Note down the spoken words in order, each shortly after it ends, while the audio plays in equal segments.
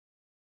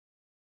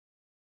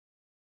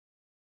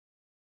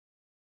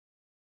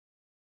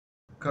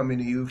Coming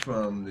to you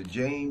from the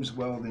James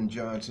Weldon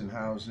Johnson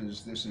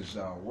houses. This is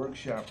our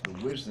workshop, The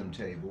Wisdom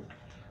Table,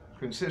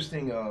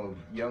 consisting of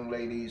young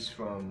ladies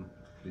from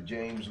the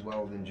James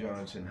Weldon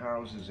Johnson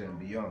houses and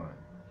beyond.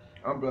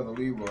 I'm Brother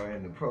Leroy,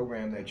 and the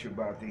program that you're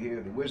about to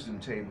hear, The Wisdom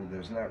Table,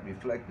 does not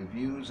reflect the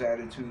views,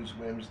 attitudes,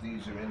 whims,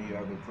 deeds, or any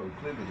other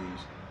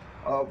proclivities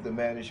of the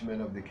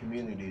management of the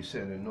community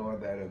center, nor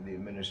that of the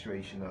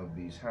administration of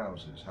these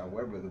houses.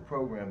 However, the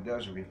program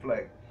does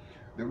reflect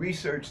the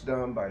research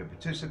done by the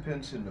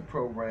participants in the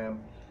program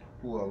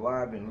who are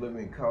live in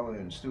living color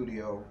in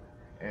studio.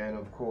 And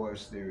of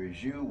course, there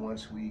is you.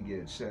 Once we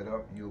get set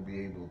up, you'll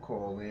be able to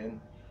call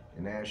in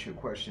and ask your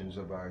questions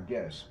of our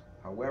guests.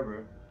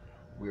 However,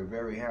 we're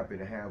very happy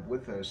to have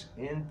with us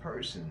in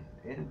person,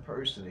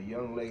 a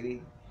young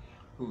lady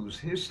whose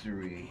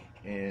history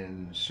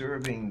in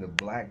serving the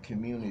black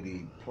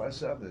community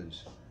plus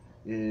others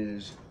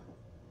is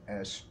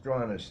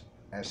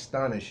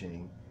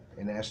astonishing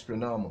and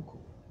astronomical.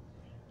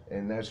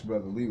 And that's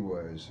Brother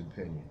Leroy's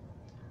opinion.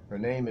 Her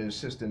name is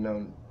Sister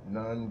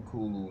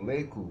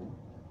Nonkululeko,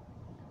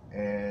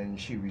 and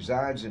she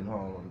resides in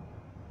Harlem,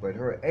 but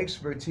her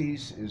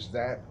expertise is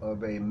that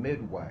of a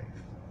midwife.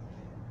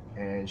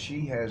 And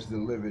she has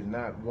delivered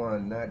not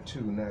one, not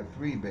two, not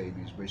three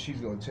babies, but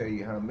she's going to tell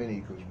you how many,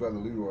 because Brother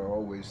Leroy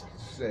always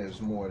says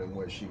more than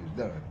what she's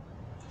done.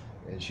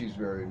 And she's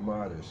very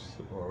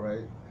modest, all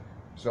right?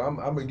 So I'm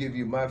going to give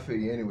you my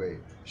figure anyway.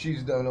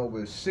 She's done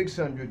over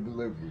 600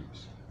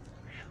 deliveries.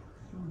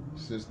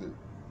 Sister,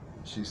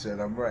 she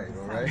said I'm right,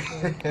 all right?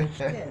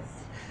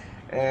 Yes.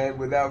 And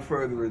without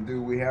further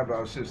ado, we have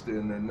our sister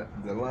in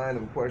the line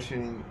of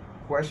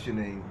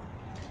questioning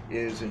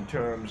is in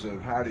terms of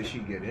how did she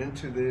get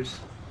into this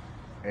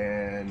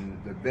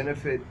and the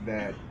benefit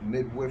that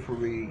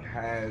midwifery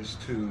has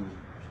to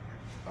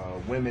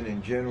women in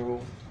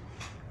general,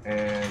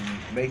 and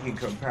making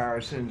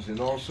comparisons and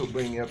also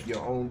bringing up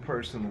your own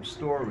personal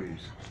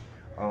stories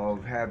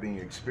of having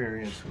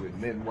experience with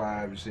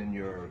midwives in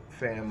your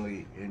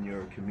family, in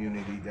your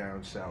community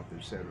down south,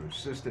 etc.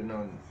 Sister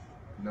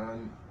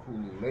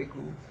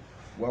Nonkululeko,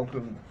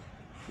 welcome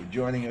for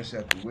joining us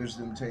at the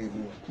Wisdom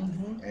Table.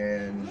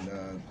 And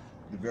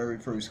the very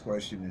first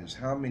question is,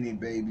 how many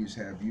babies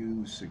have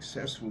you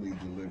successfully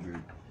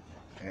delivered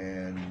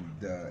and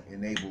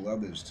enable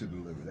others to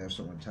deliver? That's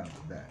on top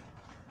of that.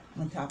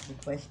 On top of the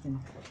question.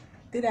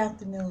 Good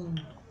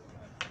afternoon,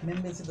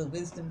 members of the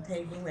Wisdom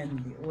Table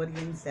and the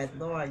audience at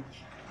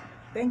large.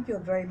 Thank you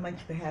very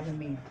much for having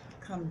me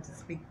come to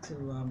speak to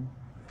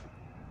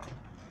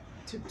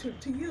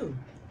you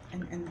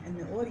and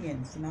the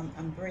audience, and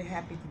I'm very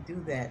happy to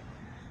do that.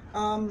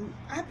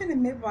 I've been a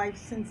midwife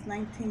since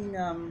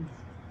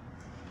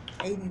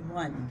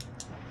 1981,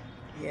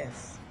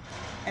 yes.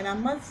 And I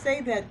must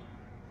say that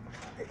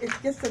it's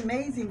just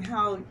amazing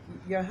how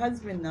your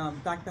husband,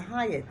 Dr.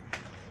 Hyatt,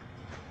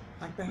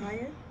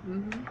 I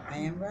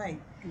am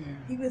right. Yeah.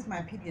 He was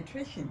my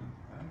pediatrician.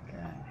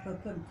 Okay.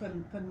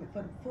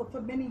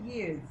 For many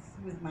years,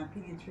 he was my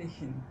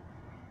pediatrician.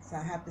 So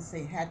I have to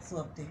say hats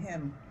off to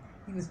him.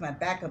 He was my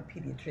backup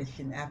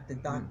pediatrician after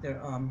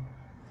Dr.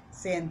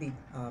 Sandy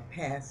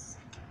passed.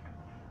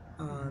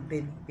 Then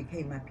he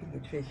became my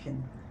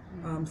pediatrician.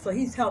 So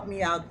he's helped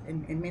me out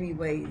in many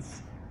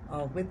ways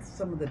with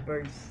some of the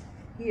births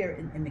here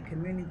in the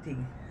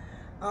community.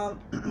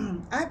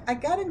 I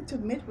got into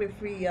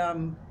midwifery.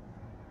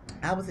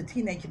 I was a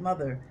teenage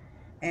mother,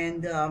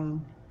 and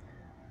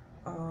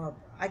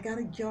I got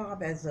a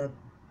job as a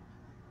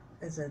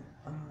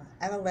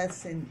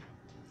adolescent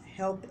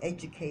health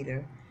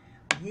educator.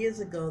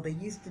 Years ago, there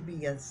used to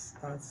be a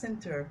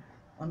center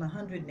on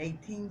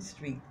 118th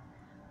Street.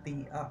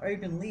 The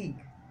Urban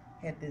League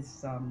had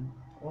this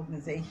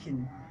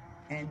organization,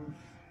 and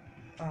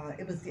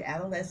it was the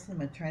adolescent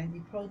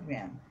maternity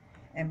program.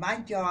 And my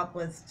job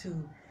was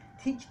to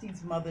teach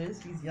these mothers,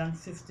 these young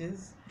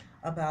sisters,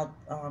 about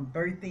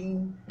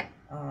birthing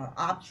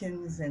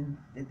options and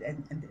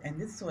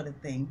this sort of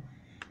thing.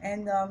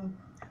 And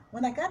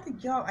when I got the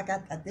job, I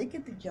did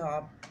get the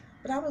job,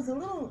 but I was a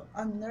little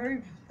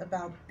unnerved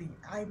about the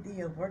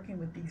idea of working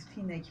with these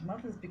teenage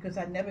mothers because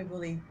I never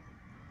really,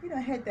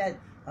 had that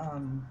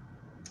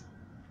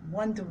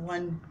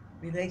one-to-one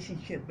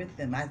relationship with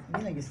them.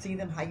 You see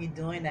them, how you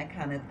doing, that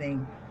kind of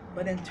thing.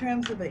 But in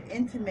terms of an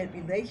intimate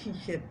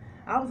relationship,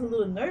 I was a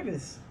little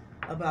nervous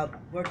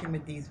about working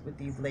with these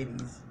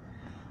ladies.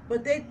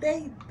 But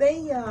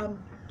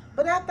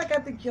but after I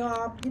got the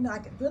job,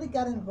 I really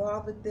got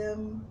involved with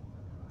them.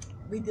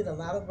 We did a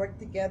lot of work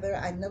together.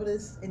 I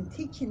noticed in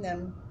teaching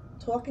them,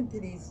 talking to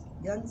these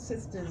young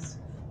sisters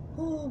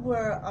who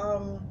were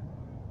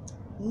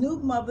new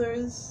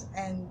mothers,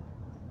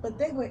 but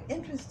they were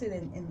interested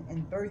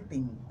in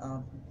birthing,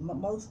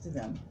 most of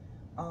them.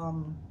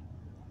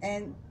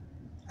 And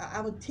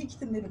I would teach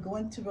them. They would go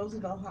into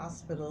Roosevelt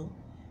Hospital,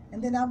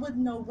 and then I wouldn't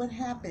know what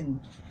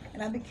happened.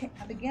 And I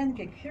began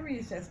to get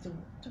curious as to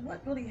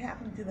what really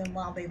happened to them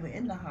while they were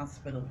in the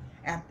hospital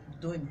after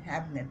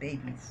having their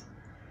babies.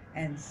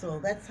 And so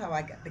that's how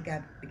I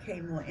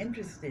became more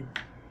interested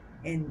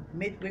in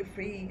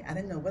midwifery. I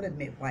didn't know what a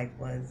midwife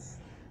was.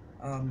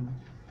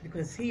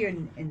 because here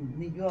in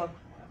New York,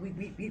 we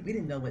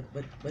didn't know what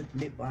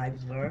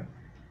midwives were.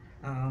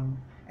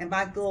 And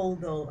my goal,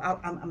 though,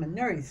 I'm a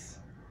nurse,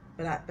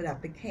 but I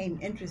became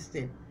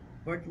interested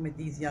working with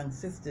these young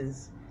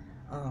sisters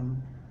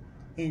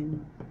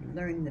in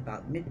learning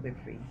about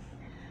midwifery.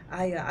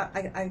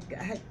 I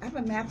have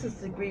a master's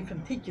degree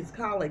from Teachers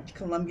College,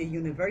 Columbia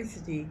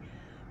University,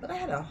 but I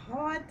had a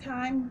hard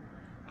time.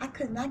 I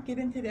could not get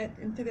into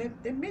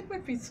that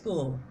midwifery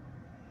school.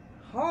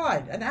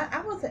 Hard, and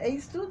I was an A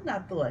student, I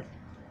thought,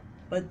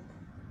 but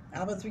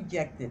I was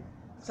rejected.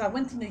 So I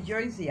went to New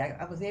Jersey.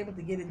 I was able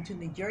to get into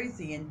New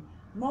Jersey, and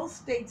most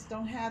states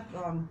don't have,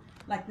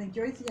 like New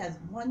Jersey has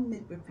one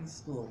midwifery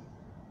school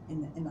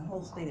in the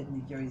whole state of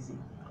New Jersey.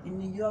 In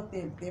New York,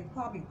 there are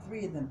probably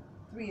three of them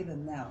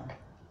now.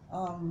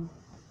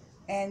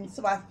 And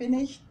so I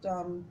finished,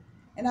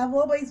 and I've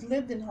always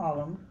lived in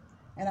Harlem,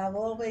 and I've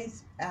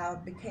always I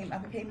became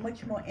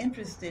much more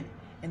interested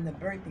in the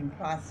birthing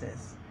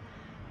process.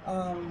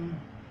 I,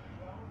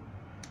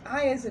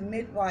 as a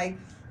midwife,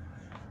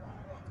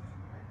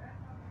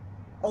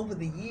 over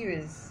the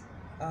years,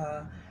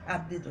 I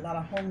did a lot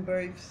of home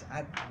births.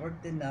 I've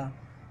worked in the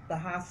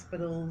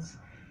hospitals,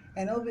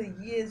 and over the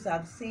years,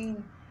 I've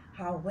seen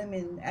how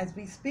women, as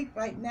we speak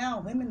right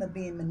now, women are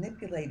being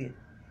manipulated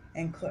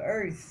and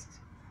coerced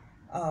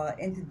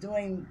into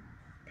doing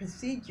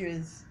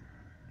procedures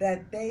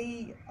that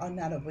they are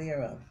not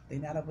aware of. They're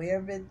not aware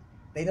of it.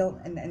 They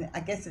don't, and I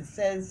guess it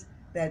says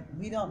that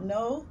we don't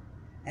know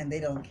and they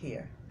don't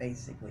care,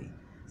 basically.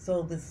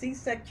 So the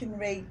C-section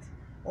rate,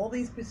 all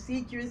these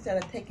procedures that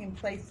are taking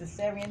place, the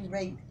cesarean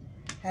rate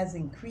has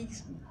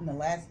increased in the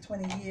last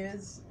 20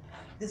 years.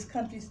 This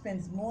country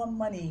spends more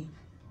money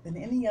than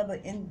any other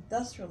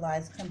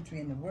industrialized country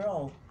in the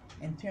world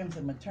in terms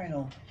of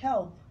maternal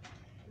health,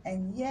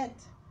 and yet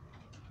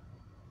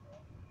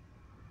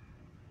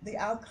the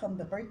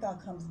birth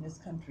outcomes in this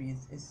country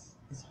is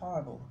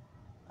horrible.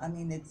 I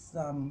mean, it's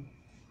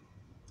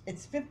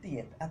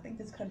 50th. I think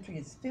this country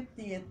is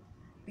 50th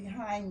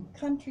behind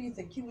countries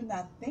that you would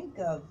not think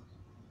of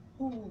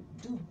who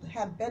do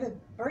have better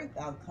birth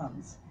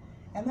outcomes.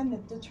 And then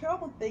the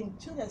terrible thing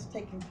too that's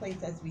taking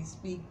place as we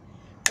speak,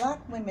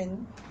 Black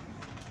women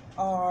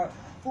are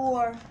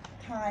 4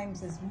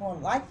 times as more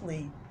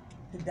likely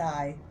to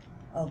die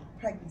of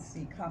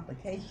pregnancy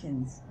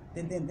complications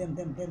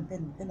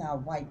than our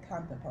white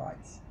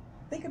counterparts.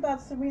 Think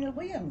about Serena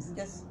Williams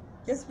just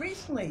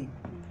recently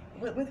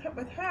with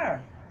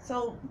her.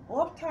 So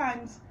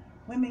oftentimes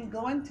women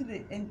go into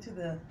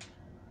the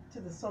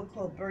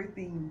so-called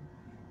birthing,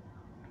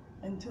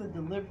 into the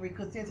delivery,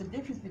 because there's a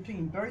difference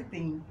between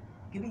birthing,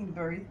 giving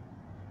birth,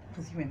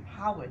 because you're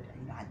empowered,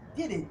 I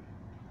did it,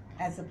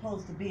 as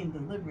opposed to being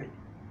delivered.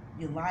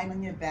 You're lying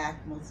on your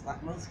back most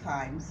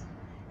times,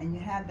 and you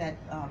have that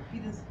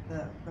fetus,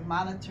 the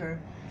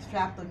monitor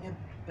strapped on your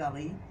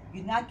belly.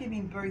 You're not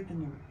giving birth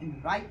in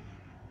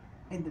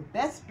the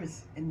best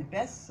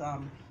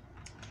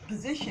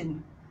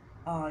position.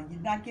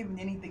 You're not giving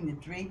anything to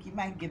drink. You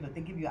might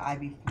they give you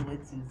IV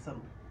fluids and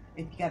some,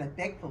 if you gotta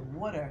beg for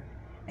water,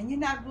 and you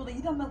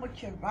don't know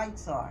what your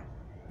rights are.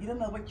 You don't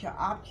know what your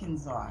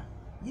options are.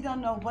 You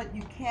don't know what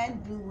you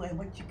can do and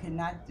what you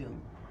cannot do.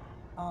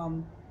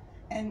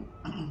 And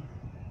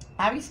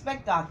I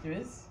respect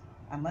doctors.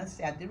 I must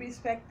say, I do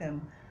respect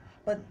them.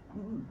 But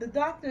the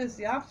doctors,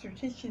 the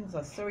obstetricians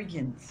are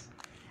surgeons.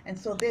 And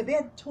so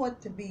they're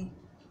taught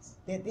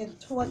they're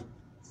taught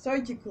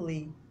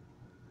surgically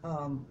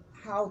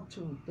how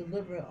to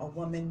deliver a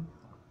woman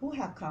who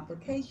have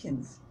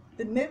complications.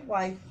 The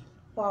midwife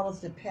follows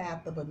the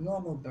path of a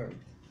normal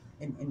birth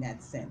in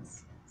that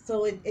sense.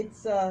 So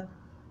it's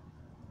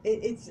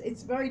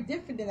very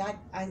different,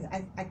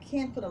 and I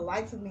can't for the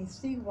life of me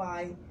see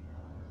why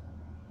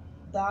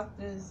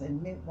doctors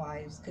and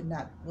midwives could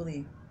not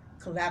really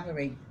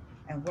collaborate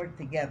and work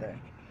together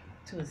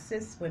to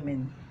assist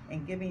women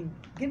in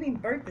giving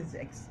birth is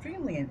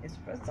extremely, it's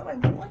so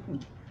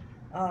important.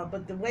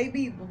 But the way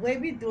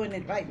we're doing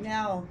it right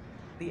now,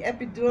 the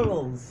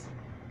epidurals,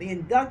 the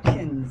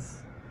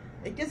inductions,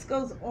 it just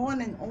goes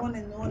on and on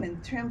and on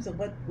in terms of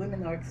what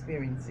women are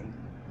experiencing.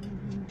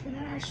 Mm-hmm. Can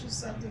I ask you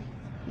something?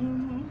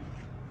 Mm-hmm.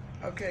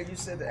 Okay, you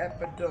said the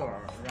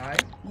epidural,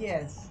 right?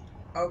 Yes.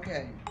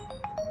 Okay.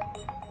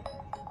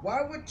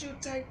 Why would you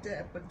take the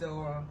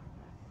epidural?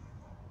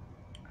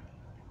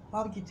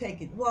 Why would you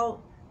take it?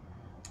 Well,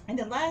 in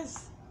the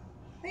last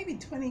maybe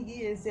 20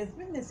 years, there's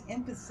been this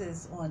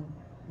emphasis on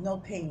no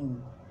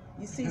pain.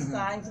 You see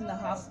signs in the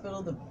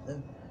hospital, the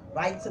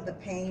rights of the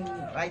pain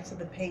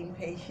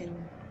patient,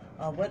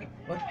 what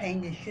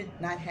pain you should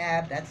not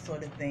have, that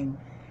sort of thing.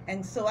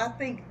 And so I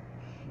think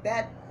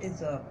that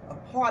is a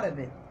part of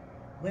it.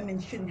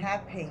 Women shouldn't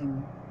have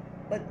pain,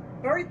 but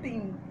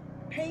birthing,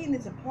 pain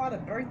is a part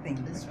of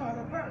birthing. It's part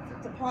of birth.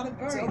 It's a part of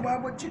birth. So why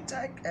would you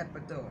take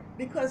epidural?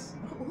 Because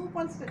who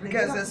wants to?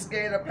 Because they're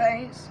scared of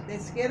pain? They're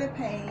scared of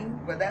pain.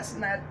 But that's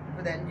not,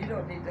 but then you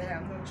don't need to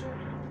have no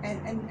children.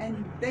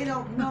 And they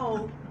don't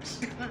know,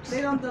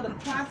 they don't know the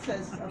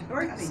process of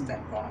birthing. That's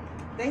that part.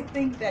 They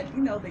think that,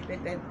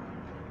 that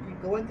you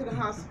go into the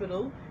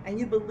hospital and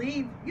you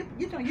believe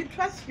you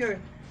trust your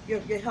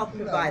health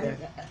provider.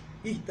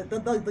 You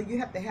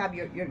have to have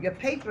your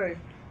paper,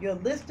 your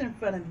list in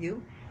front of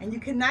you, and you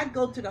cannot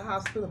go to the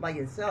hospital by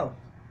yourself.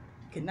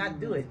 You cannot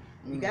do it.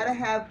 You gotta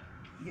have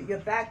your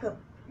backup,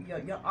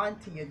 your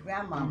auntie, your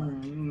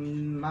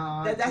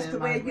grandmama. That's the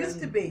way it used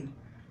to be.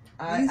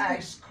 I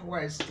ask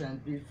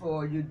questions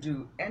before you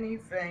do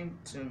anything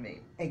to me.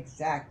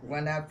 Exactly.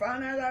 When I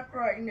find out I'm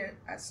pregnant,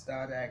 I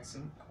start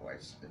asking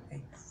questions.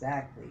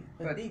 Exactly.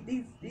 But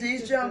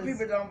these young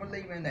people don't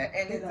believe in that.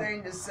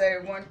 Anything to say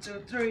 1,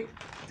 2, 3,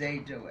 they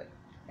do it.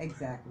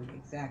 Exactly.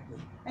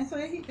 And so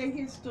they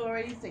hear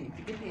stories. They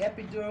get the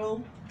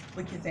epidural,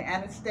 which is an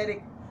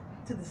anesthetic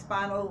to the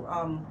spinal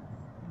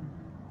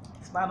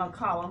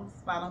column.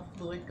 Spinal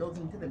fluid goes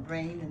into the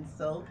brain,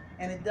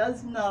 and it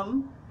does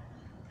numb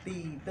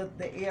the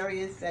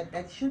areas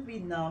that should be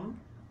numb,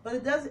 but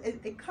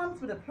it comes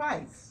with a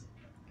price.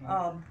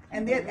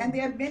 And there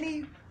are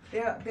many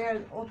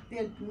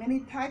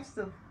types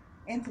of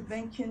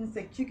interventions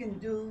that you can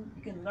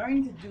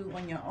learn to do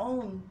on your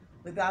own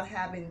without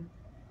having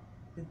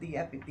the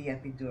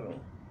epidural,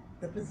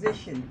 the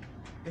position,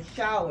 the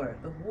shower,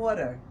 the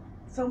water,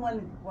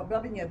 someone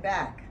rubbing your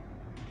back,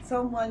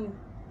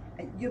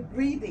 you're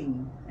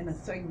breathing in a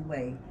certain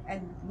way,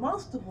 and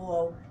most of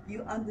all,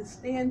 you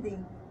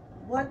understanding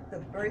what the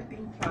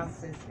birthing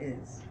process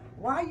is.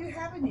 Why are you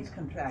having these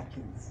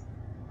contractions?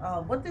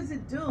 What does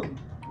it do?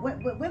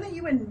 When are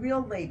you in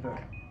real labor?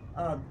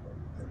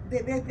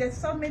 There's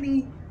so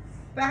many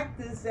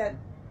factors that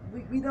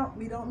we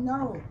don't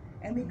know,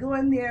 and we go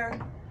in there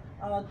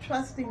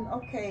trusting,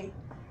 okay,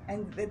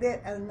 and the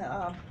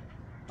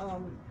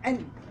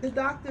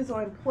doctors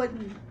are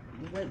important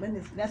when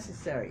it's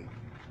necessary,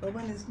 but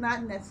when it's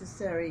not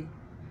necessary,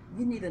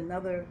 you need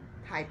another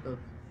type of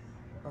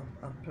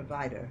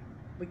provider,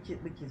 which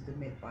is the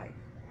midwife.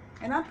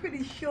 And I'm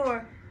pretty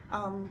sure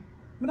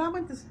when I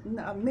went to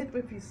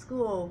midwifery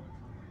school,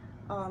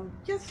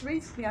 just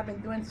recently I've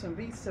been doing some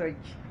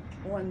research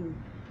on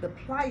the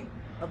plight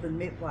of the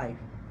midwife,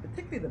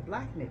 particularly the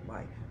black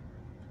midwife.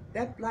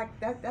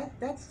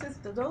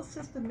 Those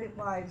sister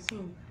midwives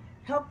who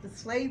helped the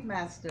slave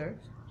master,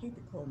 I hate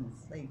to call him a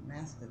slave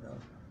master though,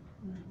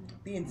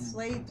 the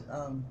enslaved,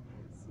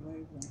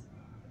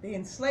 the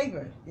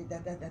enslaver,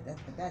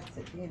 that's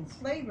it, the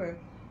enslaver.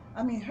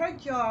 I mean, her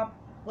job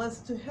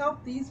was to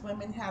help these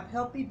women have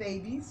healthy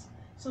babies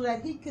so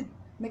that he could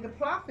make a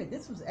profit.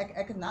 This was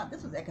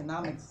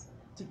economics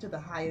to the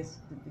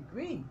highest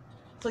degree.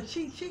 So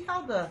she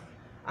held a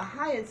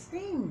high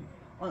esteem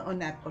on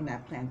that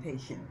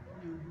plantation.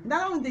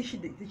 Not only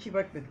did she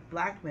work with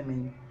black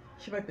women,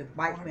 she worked with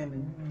white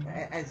women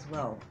as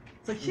well.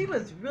 So she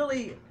was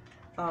really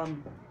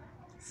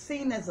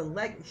seen as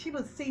she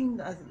was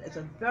seen as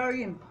a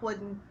very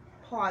important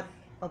part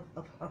of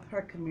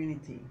her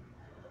community.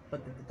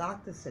 But the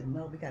doctor said,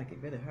 no, we got to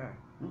get rid of her.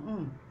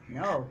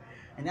 No.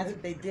 And that's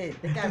what they did.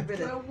 They got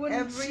rid of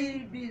wouldn't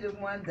she be the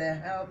one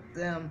that helped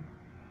them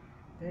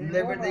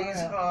deliver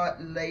these hard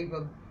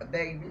labor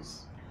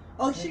babies?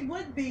 Oh, she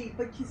would be,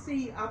 but you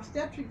see,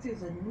 obstetrics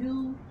is a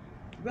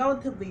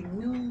relatively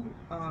new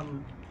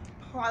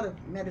part of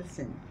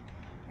medicine.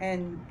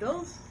 And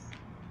those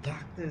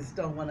doctors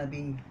don't want to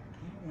be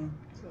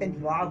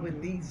involved with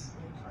these.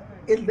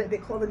 They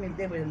call them,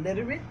 they were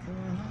illiterate.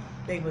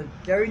 They were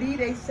dirty,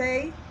 they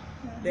say.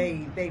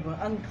 They were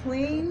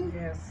unclean.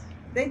 Yes.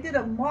 They did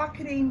a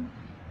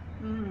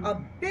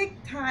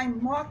big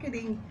time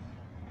marketing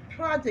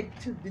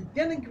project to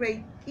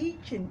denigrate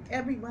each and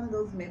every one of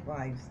those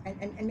midwives,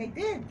 and they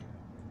did.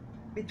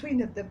 Between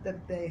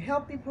the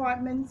health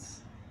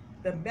departments,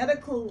 the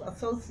medical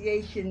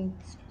association,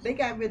 they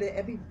got rid of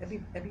every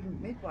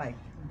midwife.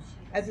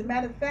 As a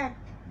matter of fact,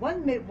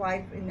 one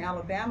midwife in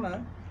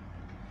Alabama,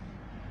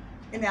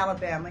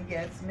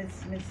 yes,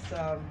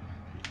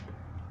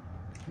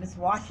 Miss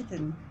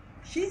Washington,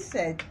 she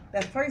said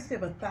that first there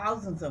were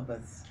thousands of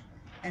us,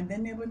 and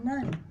then there were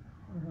none.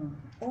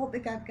 They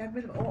got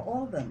rid of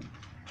all of them.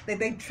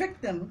 They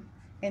tricked them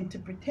into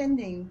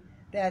pretending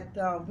that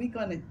we're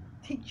going to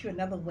teach you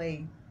another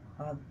way.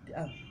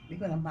 We're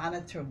going to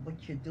monitor what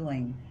you're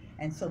doing,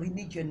 and so we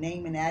need your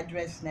name and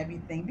address and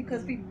everything.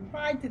 Because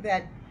prior to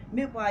that,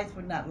 midwives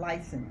were not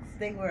licensed;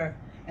 they were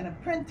an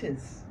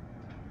apprentice,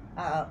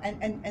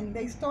 and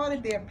they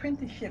started their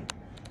apprenticeship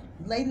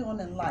later on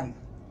in life.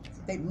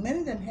 Many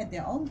of them had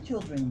their own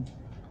children,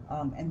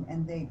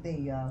 and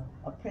they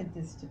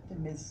apprenticed to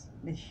Miss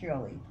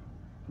Shirley.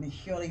 Miss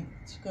Shirley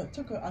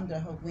took her under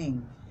her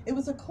wing. It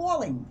was a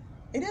calling.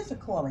 It is a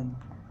calling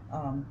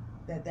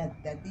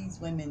that these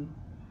women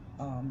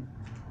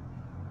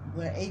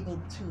were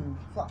able to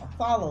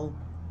follow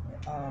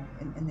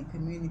in the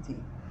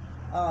community.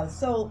 But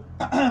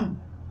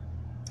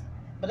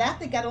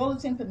after they got all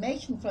this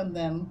information from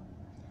them,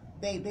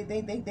 they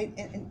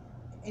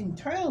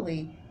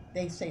internally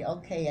they say,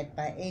 okay,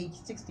 by age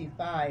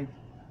 65,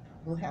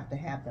 we'll have to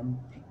have them.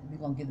 We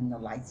won't give them the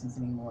license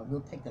anymore. We'll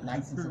take the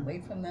license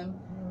away from them,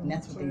 and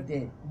that's what they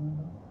did.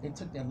 They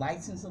took their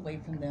license away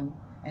from them,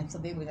 and so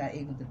they were not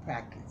able to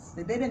practice.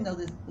 They didn't know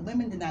this. The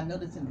women did not know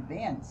this in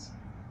advance,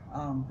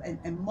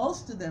 and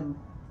most of them,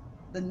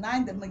 the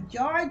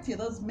majority of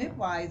those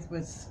midwives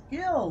were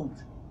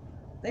skilled.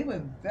 They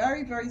were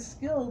very, very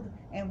skilled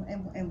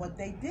in what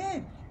they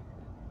did.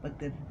 But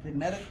the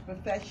medical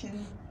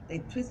profession, they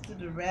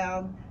twisted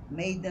around,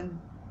 made them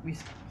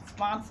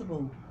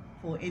responsible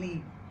for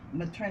any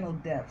maternal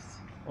deaths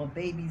or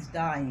babies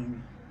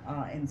dying,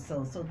 and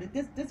so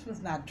this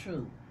was not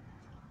true.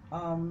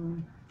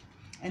 And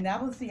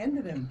that was the end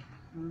of them.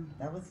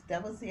 That was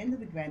the end of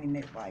the granny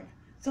midwife.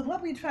 So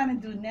what we're trying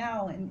to do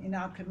now in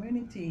our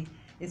community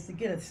is to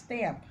get a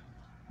stamp.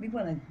 We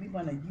want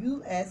a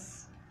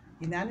U.S.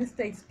 United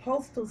States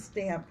postal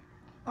stamp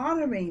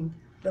honoring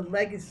the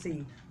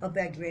legacy of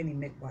that granny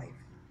midwife,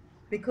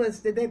 because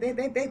they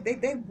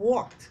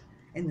walked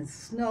in the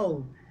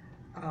snow,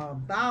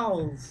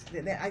 bowels.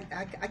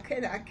 I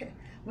can't.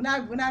 When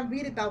I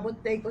read about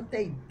what they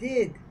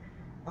did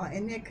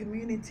in their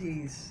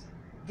communities,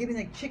 giving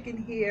a chicken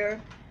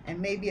here and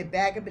maybe a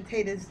bag of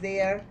potatoes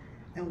there,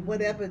 and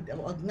whatever,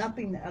 or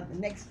nothing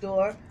next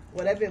door,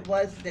 whatever it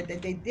was that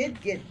they did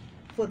get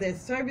for their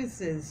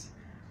services,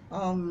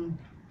 I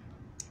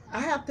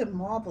have to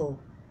marvel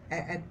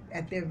at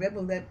their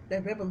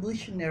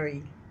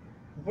revolutionary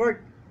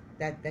work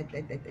that they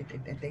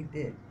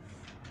did.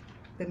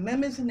 The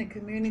members in the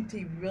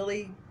community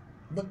really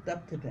looked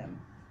up to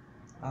them,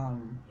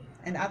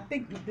 and I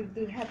think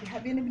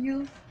have any of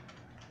you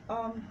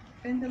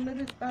been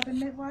delivered by the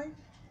midwife?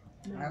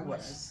 No, I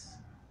was.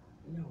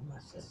 No, my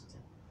sister.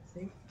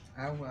 See,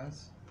 I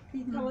was. can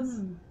you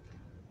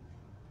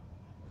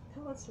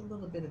tell us a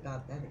little bit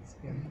about that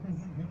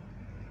experience?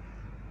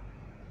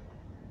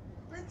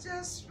 We're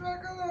just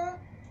regular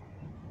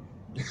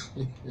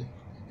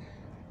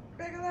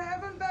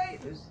having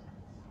babies.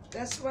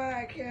 That's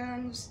why I can't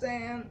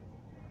understand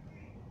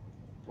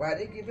why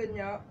they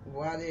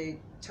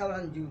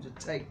telling you to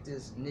take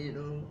this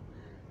needle,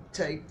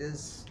 take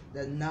this,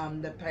 to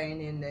numb the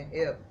pain in the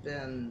hip,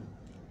 and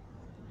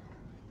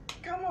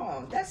come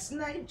on, that's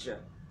nature.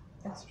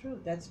 That's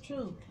true.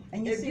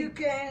 And If you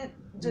can't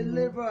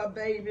deliver a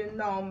baby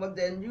normal,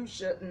 then you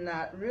should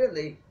not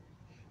really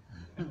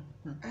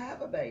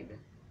have a baby.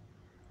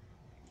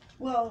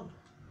 Well,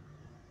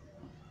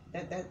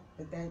 that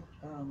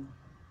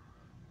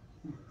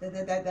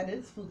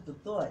is food for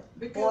thought.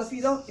 Or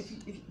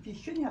if you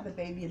shouldn't have a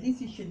baby, at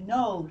least you should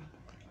know.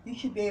 You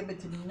should be able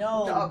to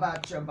know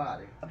about your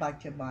body. What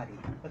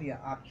are your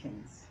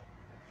options?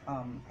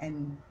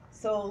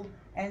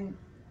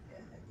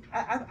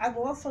 I've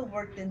also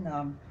worked in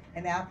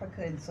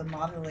Africa and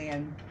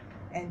Somaliland,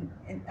 and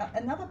in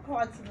other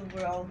parts of the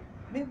world,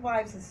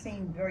 midwives are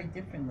seen very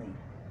differently.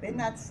 They're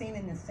not seen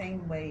in the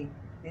same way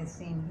they're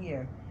seen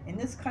here. In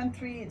this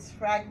country, it's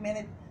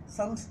fragmented.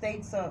 Some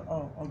states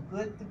are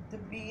good to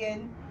be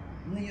in.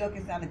 New York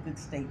is not a good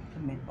state for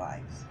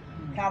midwives.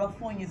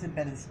 California is a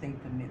better state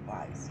for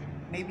midwives.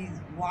 Maybe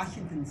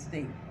Washington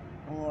State,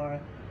 or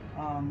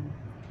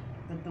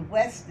the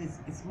West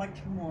is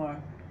much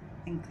more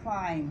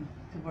inclined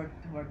to work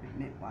with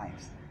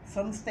midwives.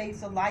 Some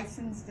states are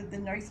licensed the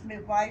nurse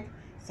midwife.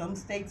 Some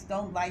states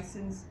don't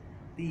license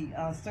the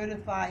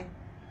certified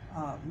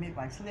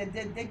midwife. So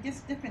they're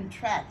just different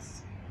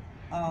tracks.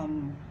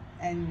 And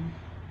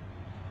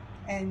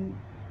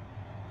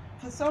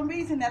for some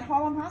reason at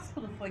Harlem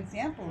Hospital, for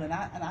example, and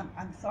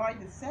I'm sorry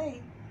to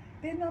say,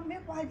 there are no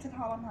midwives at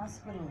Harlem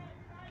Hospital.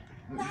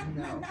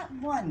 Not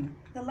one.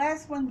 The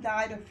last one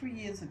died a few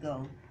years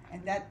ago,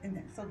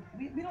 so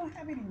we don't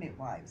have any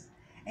midwives.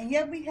 And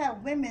yet we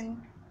have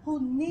women who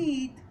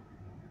need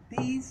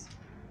these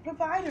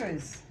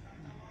providers.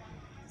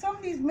 Some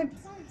of these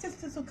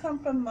sisters who come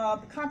from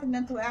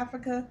continental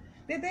Africa,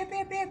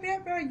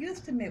 they're very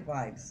used to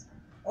midwives,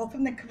 or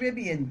from the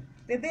Caribbean.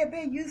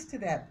 They're used to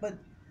that, but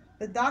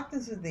the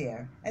doctors are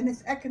there, and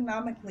it's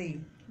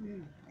economically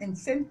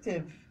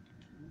incentive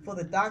for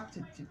the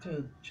doctor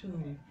to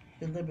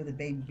deliver the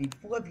baby.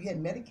 Before, if you had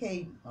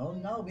Medicaid, oh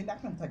no, we're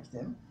not going to touch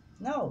them.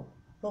 No,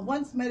 but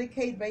once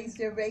Medicaid raised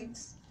their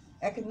rates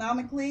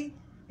economically,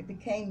 it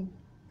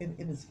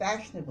was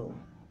fashionable.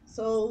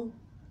 So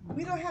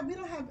we don't have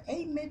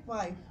a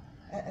midwife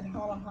at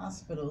Harlem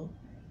Hospital.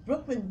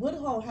 Brooklyn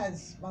Woodhull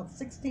has about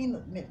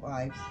 16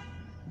 midwives.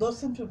 North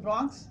Central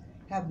Bronx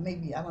have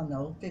maybe,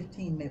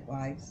 15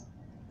 midwives.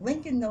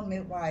 Lincoln, no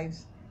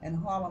midwives, and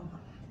Harlem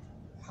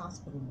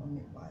Hospital, no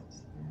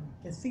midwives.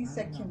 The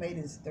C-section rate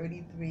is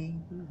 33.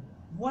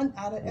 One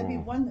out of every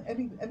 3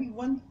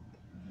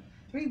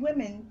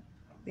 women,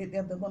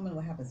 the woman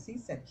will have a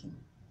C-section.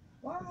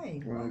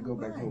 Why? Well, go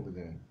back over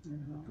that.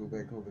 Go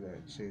back over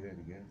that. Say that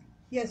again.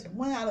 Yes,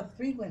 1 out of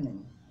 3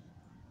 women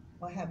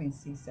are having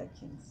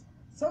C-sections.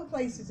 Some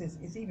places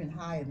it's even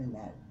higher than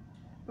that.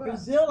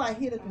 Brazil, I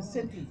hear the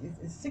percentage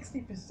is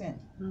 60%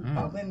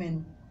 of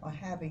women are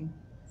having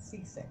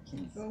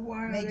C-sections. But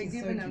why are they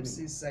giving them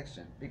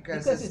C-section?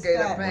 Because it's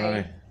scared of pain?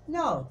 Right.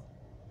 No,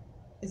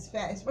 it's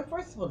fast.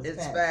 First of all, It's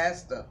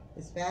fast. faster.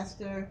 It's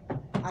faster.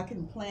 I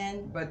can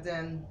plan. But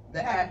then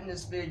the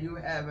atmosphere you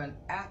having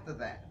after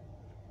that.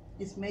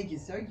 it's major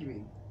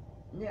surgery.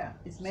 Yeah.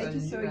 It's So major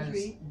you gonna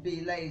surgery.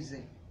 be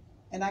lazy.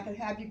 And I can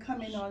have you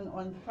come in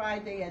on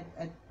Friday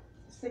at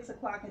 6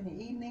 o'clock in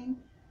the evening.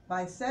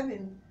 By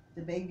 7,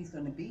 the baby's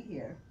going to be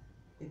here.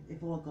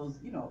 If all goes,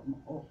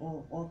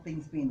 all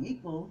things being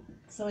equal.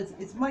 So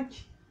it's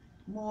much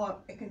more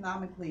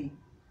economically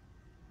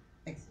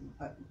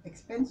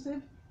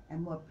expensive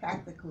and more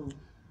practical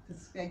to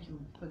schedule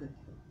for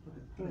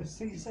the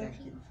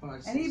C-section.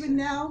 And even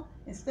now,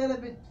 instead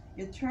of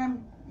your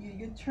term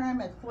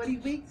at 40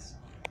 weeks,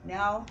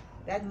 now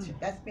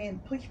that's being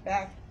pushed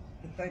back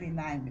to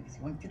 39 weeks.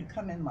 We want you to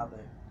come in,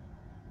 mother.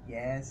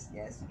 Yes,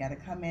 you got to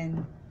come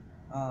in.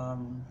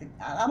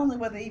 I don't know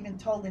whether they even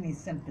told any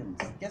symptoms.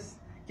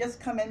 Just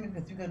come in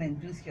because you're going to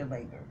induce your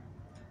labor.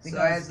 We're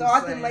going to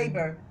start the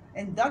labor.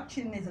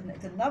 Induction is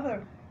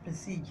another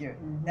procedure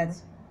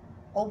that's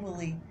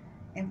overly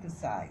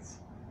emphasized.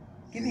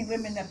 Giving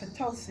women that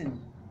Pitocin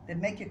that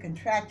make your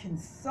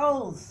contractions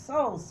so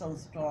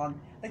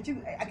strong that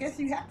I guess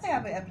you have to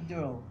have an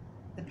epidural.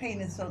 The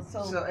pain is so.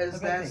 So is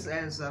that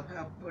as of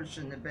help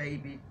pushing the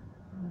baby?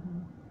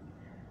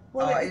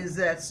 Well, or is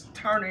that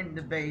turning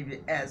the baby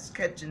as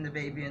catching the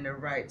baby in the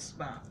right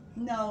spot?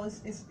 No,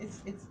 it's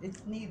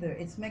neither.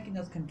 It's making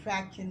those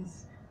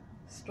contractions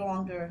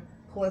stronger,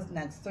 causing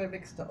that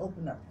cervix to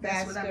open up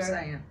faster. That's what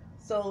I'm saying.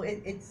 So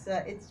it's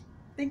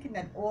thinking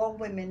that all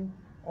women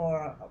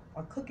are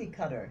a cookie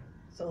cutter.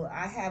 So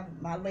I have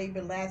my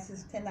labor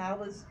lasts 10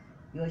 hours.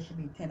 Yours should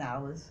be 10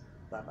 hours.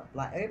 Blah blah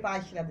blah.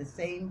 Everybody should have the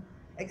same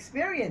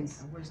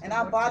experience, and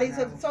our bodies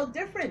are so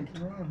different.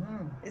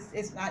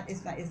 It's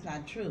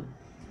not true.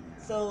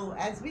 So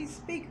as we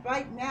speak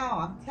right now,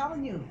 I'm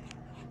telling you,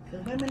 the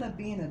women are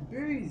being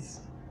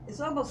abused.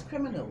 It's almost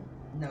criminal.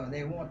 No,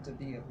 they want to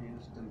be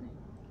abused to me.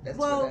 That's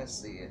Well, what I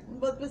see it.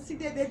 But see,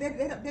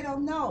 they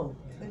don't know.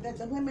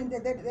 The women,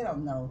 they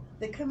don't know.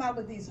 They come out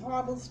with these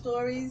horrible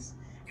stories,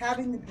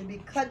 having to be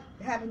cut,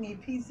 having the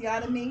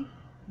episiotomy.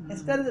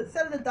 Instead of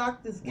the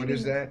doctors giving... What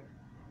is that?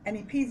 An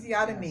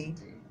episiotomy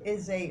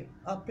is a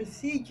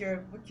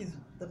procedure, which is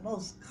the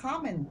most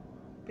common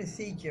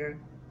procedure,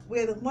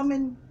 where the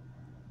woman,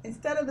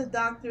 instead of the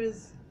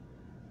doctors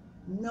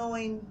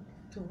knowing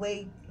to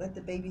wait, let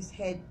the baby's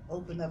head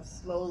open up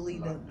slowly,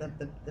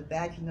 the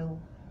vaginal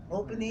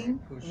opening.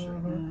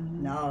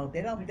 No,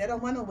 they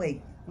don't want to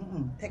wait.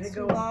 Takes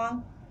too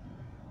long.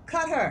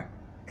 Cut her.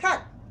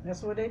 Cut.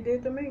 That's what they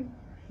did to me.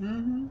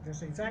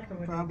 That's exactly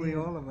what Probably they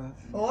did. all of us.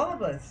 All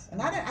of us. And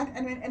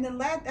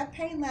that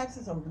pain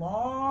lasts a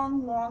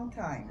long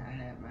time. I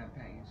had my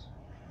pains.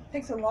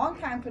 Takes a long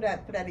time for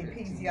that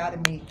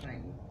episiotomy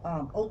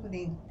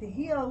opening to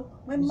heal,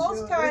 when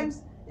most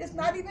times it's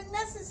not even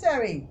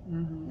necessary.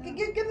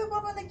 Give the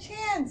woman a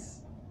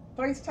chance.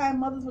 First time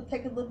mothers will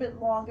take a little bit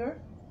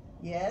longer.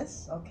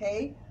 Yes,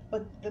 okay,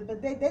 but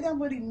they don't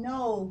really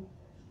know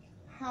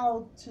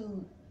how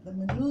to the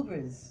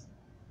maneuvers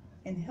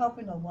in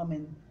helping a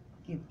woman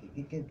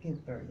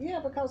give birth. Yeah,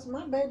 because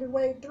my baby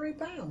weighed 3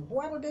 pounds.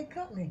 Why would they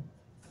cut me?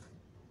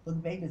 Well,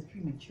 the baby is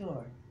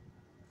premature.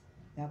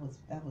 That was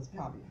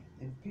probably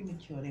it was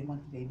premature. They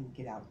want the baby to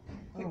get out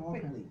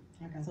quickly.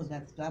 Okay. So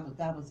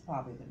that was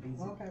probably the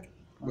reason. Okay.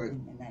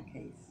 In that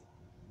case.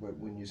 But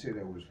when you say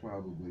that was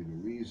probably the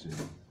reason,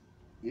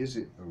 is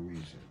it a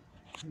reason?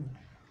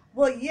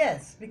 Well,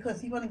 yes,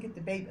 because you want to get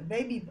the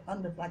baby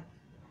under like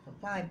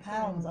 5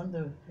 pounds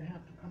under. They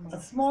have to come A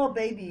up. small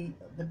baby,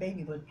 the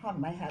baby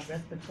might have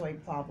respiratory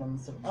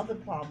problems or other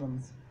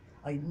problems.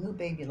 A new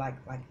baby, like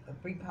a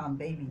 3-pound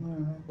baby,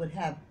 would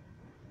have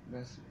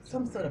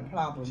some sort of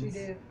problems. She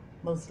did.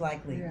 Most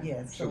likely, Yeah.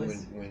 yes. So when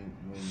it's,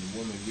 the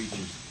woman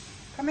reaches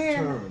Come here.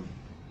 term,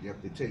 you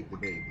have to take the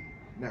baby,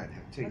 not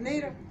take the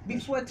Anita. baby.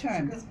 before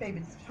term, her baby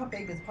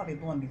is probably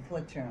born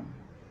before term,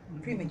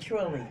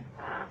 prematurely,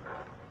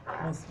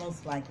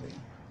 most likely.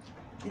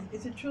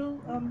 Is it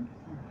true?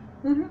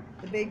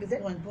 The baby's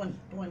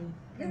born.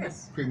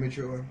 Yes.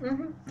 Premature.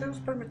 It was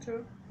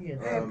premature. Yes.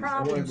 They had I want to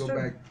problems go too.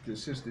 back to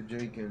Sister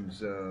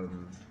Jenkins.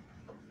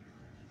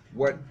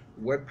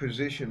 What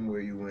position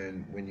were you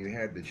in when you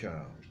had the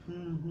child,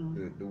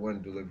 the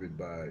one delivered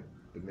by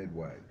the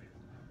midwife?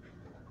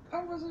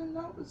 I was in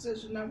no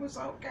position. I was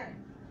okay.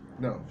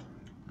 No.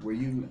 Were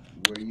you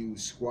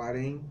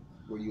squatting?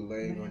 Were you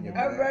laying on your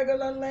I back?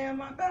 regularly lay on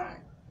my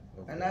back,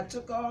 Okay. and I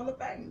took all the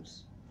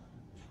pains.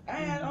 I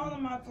had all of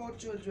my 4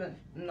 children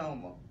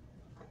normal.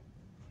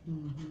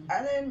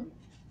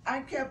 I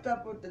kept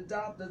up with the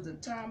doctor the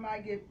time I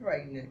get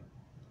pregnant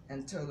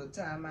until the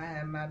time I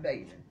had my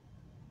baby.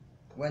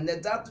 When the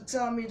doctor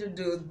told me to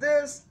do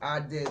this, I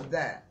did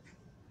that.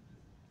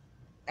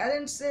 I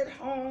didn't sit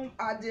home.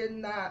 I did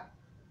not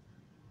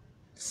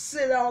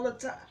sit all the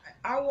time.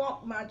 I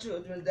walked my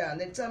children down.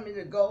 They tell me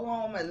to go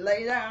home and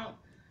lay down.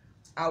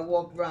 I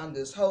walked around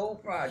this whole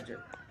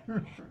project.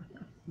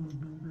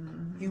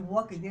 You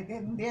walk.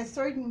 There's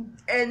certain.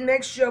 It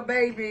makes your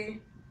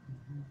baby,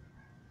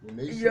 When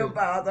they your said,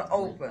 bother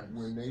open.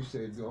 when they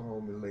said go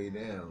home and lay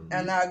down,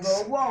 And I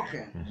go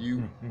walking.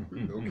 you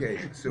okay?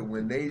 So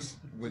when they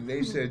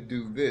said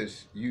do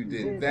this, you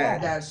did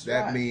that. That's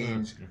that right.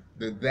 means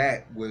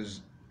that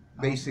was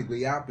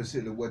basically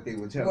opposite of what they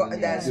were telling Well,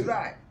 you that's to do.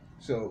 right.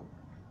 So,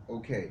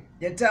 okay.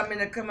 They tell me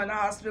to come in the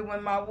hospital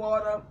when my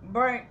water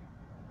break.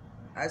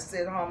 I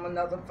sit home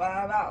another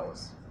 5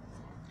 hours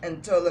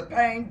until the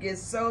pain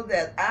gets so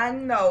that I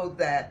know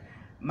that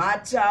my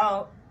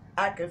child,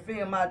 I can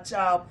feel my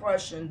child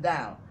pushing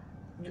down.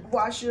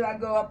 Why should I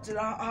go up to the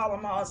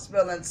Harlem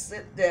Hospital and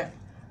sit there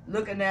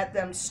looking at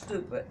them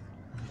stupid?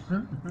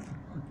 Huh?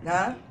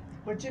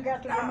 But you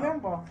got to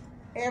remember,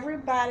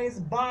 everybody's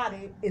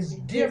body is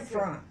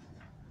different.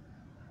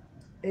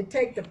 It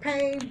take the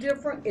pain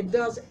different. It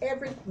does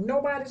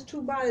nobody's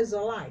two bodies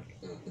alike.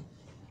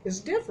 It's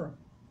different.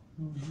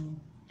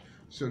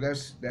 So that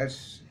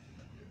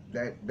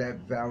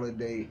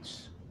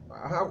validates.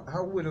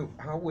 How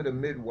would a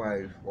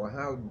midwife, or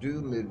how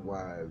do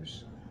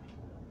midwives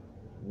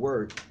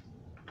work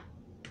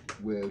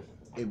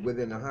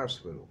within a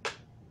hospital?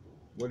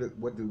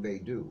 What do they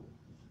do?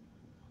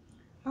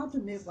 How do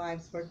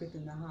midwives work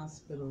within the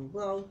hospital?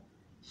 Well,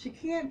 she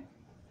can't.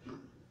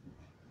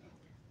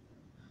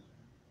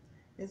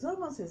 It's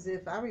almost as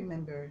if, I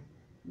remember,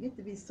 you have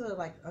to be sort of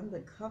like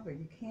undercover.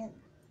 You can't.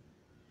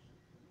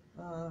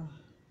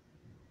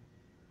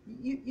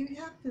 You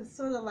have to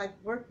sort of like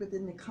work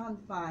within the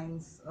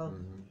confines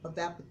of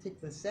that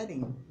particular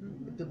setting.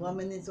 If the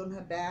woman is on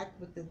her back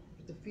with the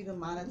fetal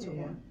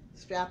monitor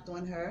strapped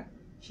on her,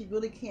 she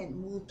really can't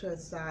move to her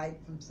side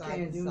from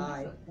side to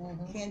side.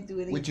 Can't do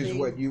anything. Which is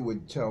what you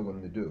would tell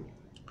them to do.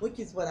 Which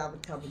is what I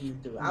would tell them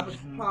to do. I would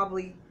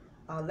probably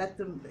let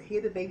them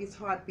hear the baby's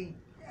heartbeat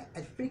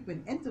at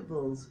frequent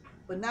intervals,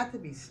 but not to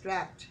be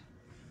strapped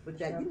with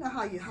that. You know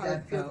how it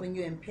feels when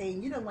you're in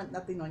pain. You don't want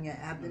nothing on your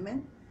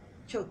abdomen,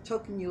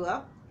 choking you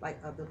up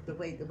like the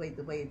way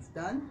it's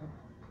done.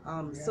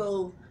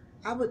 So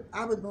I would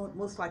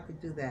most likely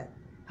do that.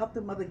 Help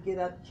the mother get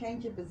up,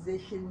 change her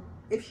position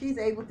if she's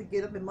able to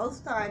get up. And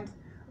most times,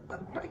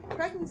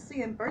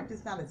 pregnancy and birth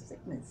is not a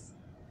sickness.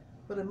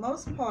 For the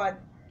most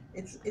part,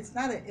 it's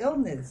not an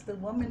illness. The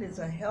woman is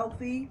a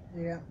healthy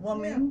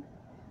woman.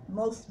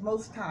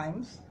 Most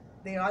times.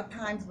 There are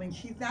times when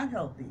she's not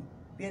healthy.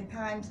 There are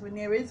times when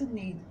there is a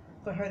need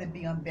for her to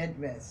be on bed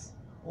rest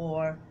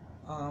or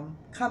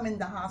come in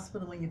the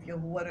hospital if your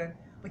water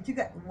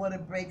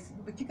breaks.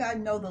 But you gotta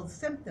know those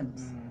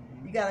symptoms.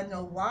 You gotta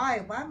know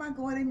why. Why am I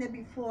going in there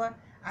before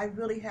I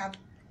really have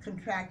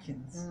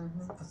contractions,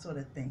 sort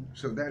of thing.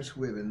 So that's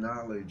where the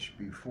knowledge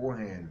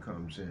beforehand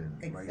comes in.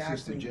 Exactly. Like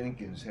Sister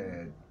Jenkins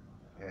had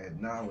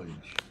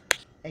knowledge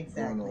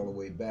going all the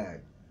way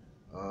back.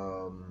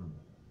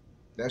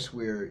 That's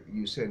where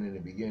you said in the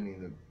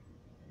beginning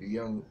the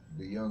young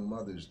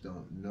mothers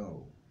don't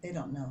know. They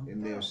don't know.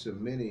 And they're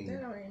submitting. They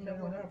don't even know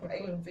what her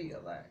pain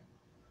feel like.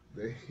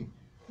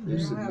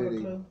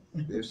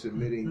 They're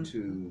submitting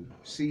to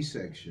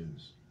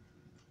C-sections.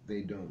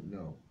 They don't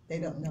know. They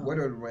don't know. What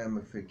are the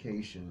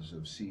ramifications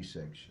of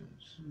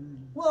C-sections?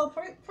 Well,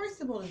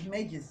 first of all, it's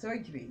major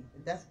surgery.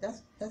 That's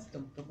the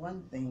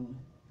one thing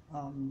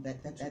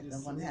that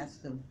the one has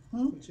to.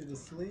 Put you to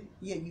sleep.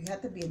 Yeah, you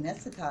have to be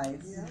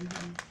anesthetized. Yeah.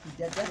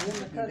 That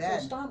definitely be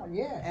that. Stomach,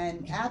 yeah.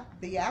 And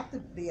the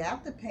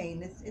after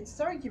pain, it's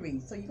surgery.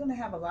 So you're gonna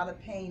have a lot of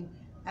pain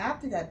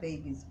after that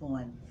baby's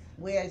born.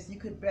 Whereas you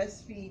could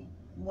breastfeed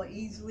more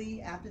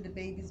easily after the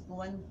baby's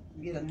born,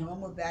 you get a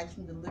normal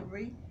vaginal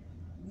delivery.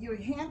 You're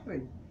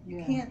hampered.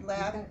 You can't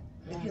laugh.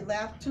 If you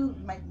you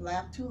might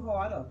laugh too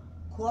hard or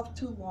cough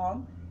too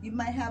long. You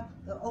might have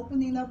the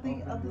opening of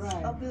the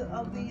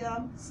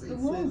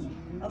womb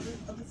of the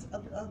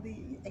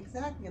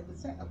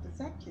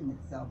section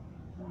itself.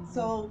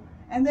 So,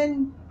 and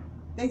then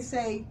they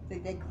say the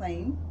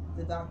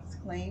doctors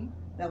claim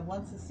that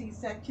once a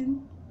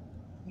C-section,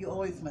 you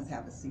always must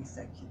have a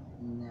C-section.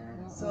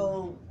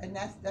 So, and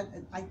that.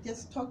 I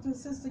just talked to a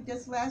sister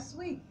just last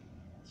week.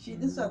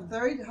 This is her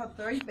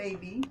third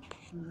baby.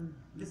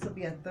 This will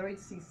be her third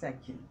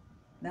C-section.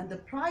 Now, the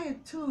prior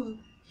two,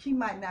 she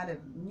might not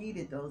have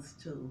needed those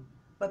two,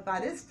 but by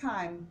this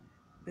time,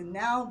 the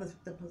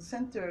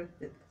placenta,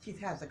 she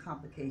has a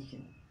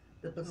complication.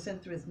 The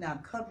placenta is now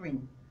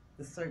covering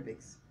the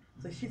cervix,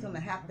 so she's going to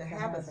have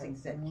a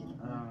C-section.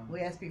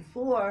 Whereas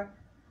before,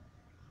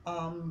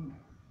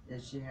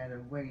 If she had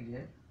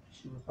waited,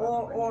 she was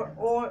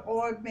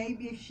or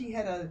maybe if she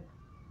had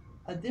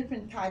a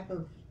different type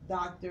of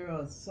doctor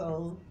or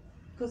so,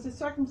 because the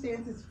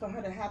circumstances for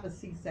her to have a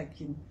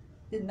C-section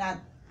was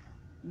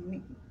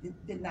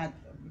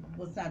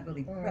not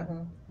really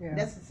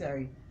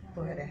necessary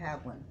for her to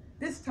have one.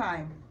 This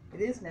time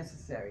it is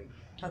necessary.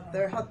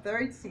 Her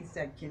third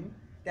C-section.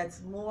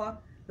 That's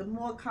the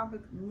more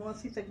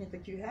C-sections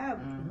that you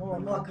have, the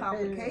more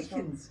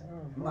complications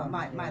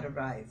might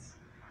arise.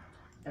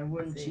 And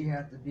wouldn't she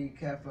have to be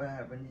careful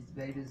having these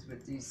babies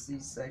with these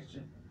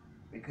C-section?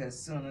 Because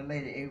sooner or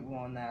later it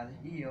will not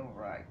heal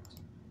right.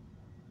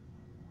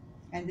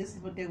 And this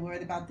is what they're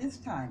worried about this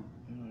time.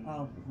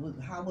 How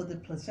will the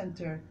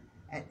placenta,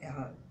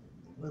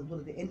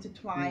 will it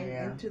intertwine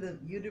into the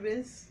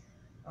uterus?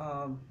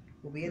 Will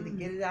we able to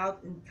get it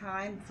out in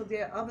time? So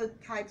there are other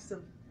types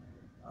of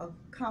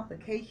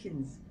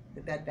complications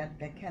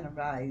that can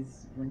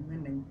arise when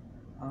women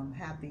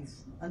have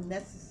these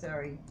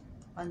unnecessary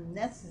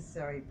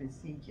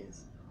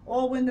procedures,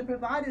 or when the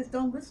providers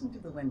don't listen to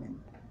the women.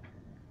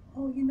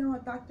 Oh, you know,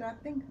 doctor, I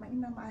think I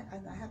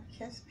have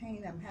chest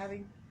pain. I'm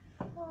having.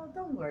 Oh,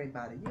 don't worry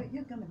about it.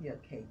 You're gonna be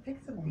okay. Take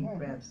some deep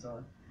breaths.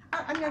 Or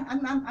I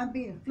mean, I'm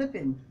being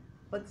flippant,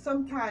 but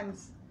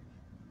sometimes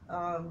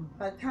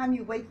by the time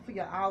you wait for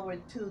your hour or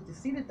two to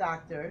see the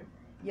doctor,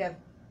 you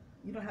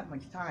don't have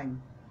much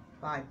time,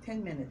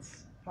 5-10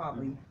 minutes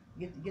probably.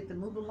 You get to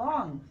move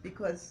along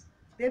because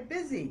they're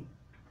busy.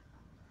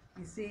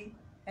 You see,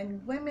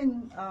 and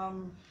women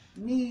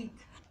need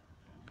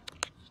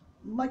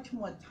much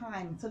more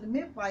time. So the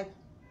midwife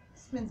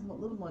spends a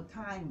little more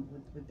time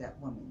with that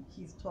woman.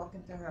 She's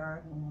talking to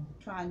her,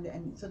 trying to,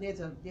 and so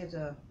there's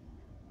a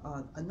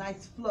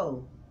nice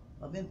flow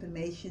of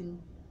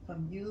information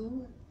from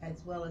you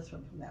as well as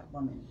from that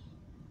woman.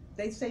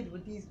 They say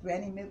with these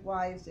granny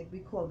midwives, we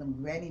call them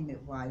granny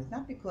midwives,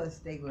 not because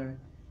that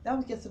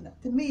was just,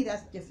 to me,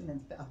 that's just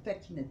an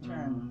affectionate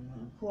term,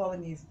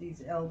 calling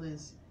these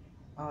elders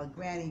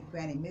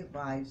granny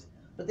midwives.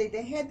 But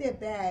they had their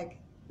bag,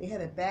 they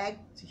had a bag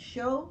to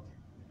show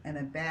and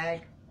a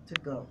bag to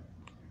go.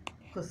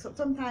 Because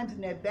sometimes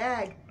in their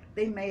bag,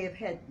 they might have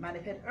had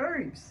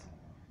herbs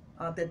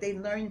that they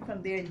learned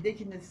from their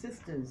indigenous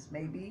sisters,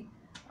 maybe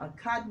a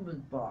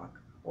cottonwood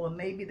bark, or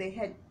maybe they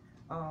had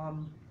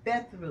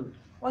beetroot,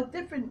 or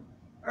different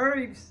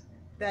herbs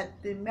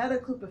that the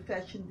medical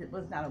profession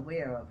was not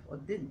aware of or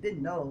didn't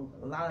know.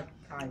 A lot of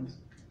times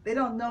they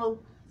don't know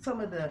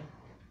some of the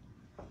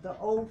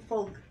old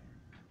folk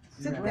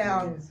sit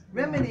down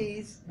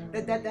remedies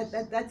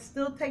that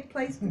still take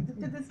place to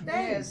this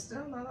day. Yes,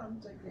 still a lot of them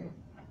take care.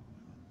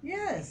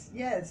 Yes.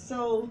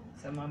 So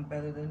Some of them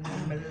better than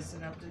the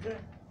medicine up to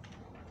date.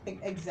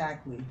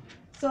 exactly.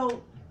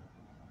 So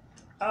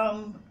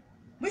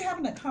we're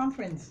having a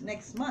conference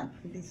next month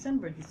in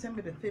December the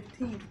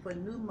 15th, for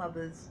new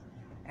mothers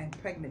and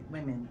pregnant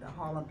women, the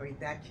Harlem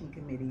Birth Action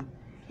Committee,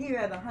 here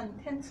at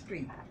 110th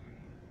Street.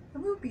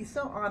 And we would be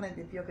so honored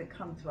if you could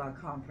come to our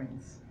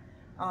conference.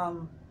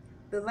 Our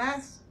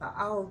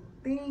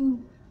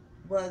theme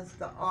was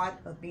the art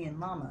of being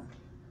mama.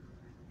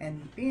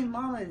 And being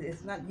mama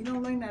is not, you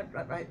don't learn that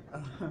right.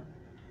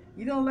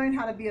 You don't learn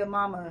how to be a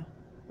mama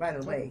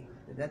right away.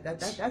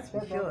 That's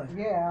for sure.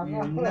 Yeah,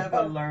 You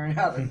never learn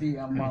how to be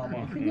a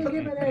mama. Can you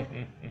give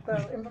me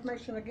the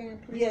information again,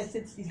 please? Yes,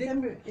 it's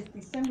December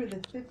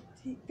the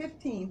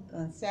 15th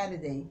on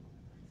Saturday,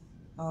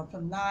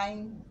 from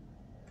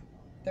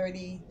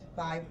 9:30 to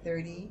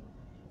 5:30.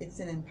 It's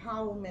an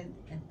empowerment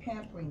and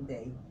pampering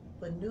day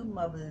for new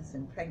mothers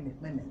and pregnant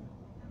women.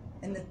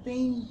 And the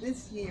theme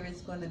this year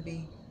is going to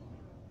be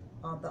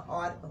the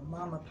art of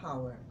mama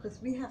power,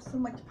 because we have so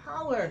much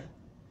power.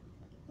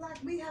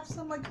 Like, we have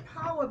so much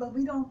power, but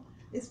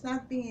it's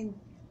not being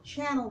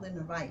channeled in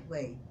the right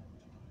way.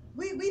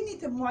 We need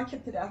to march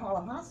up to that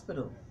Harlem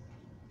Hospital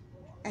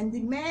and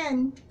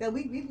demand that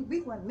we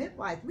want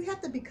midwives. We have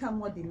to become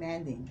more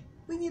demanding.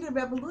 We need a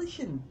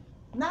revolution,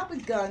 not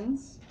with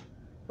guns,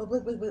 but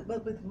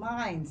with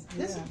minds.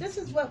 This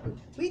is what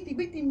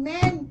we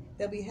demand,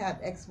 that we have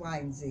X, Y,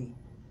 and Z.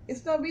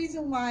 It's no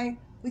reason why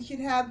we should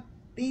have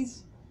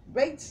these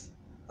rates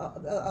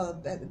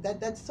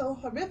that's so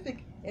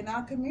horrific in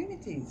our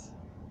communities.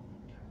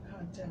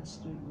 110th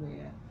Street,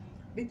 where?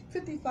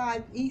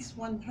 55 East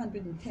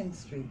 110th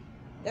Street.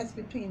 That's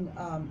between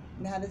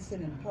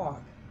Madison and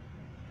Park.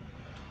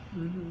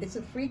 It's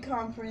a free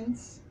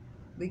conference.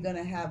 We're going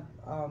to have,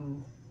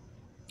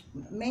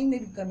 mainly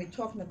we're going to be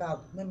talking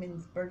about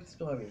women's birth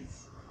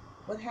stories.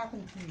 What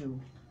happened to you?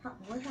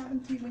 What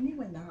happened to you when you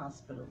were in the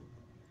hospital?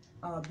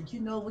 Did you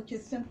know what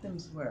your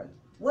symptoms were?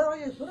 What are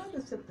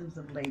the symptoms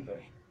of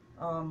labor?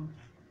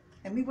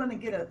 And we want to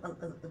get a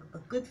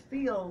good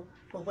feel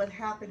for what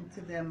happened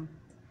to them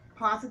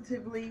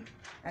positively,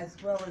 as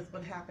well as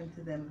what happened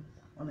to them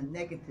on the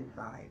negative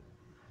side.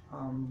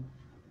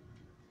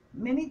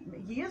 Many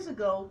years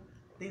ago,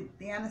 the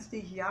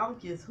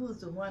anesthesiologist, who is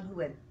the one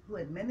who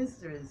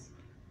administers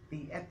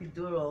the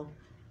epidural,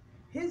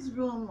 his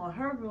room or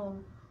her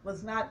room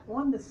was not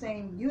on the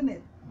same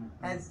unit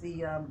as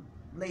the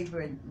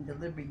labor and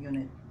delivery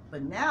unit.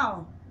 But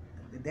now,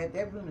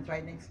 that room is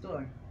right next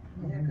door.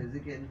 Yeah, because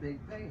they're getting big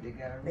pay.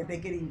 They're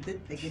getting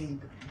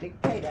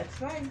big pay. That's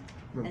right.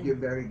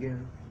 Give that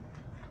again.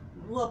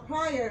 Well,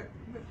 prior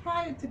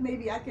to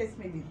maybe, I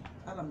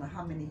don't know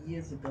how many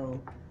years ago,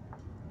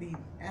 the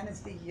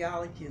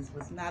anesthesiologist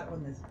was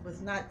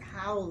not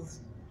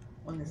housed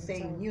on the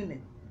same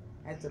unit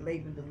as the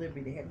labor and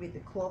delivery. We had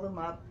to call them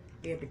up.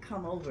 They had to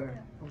come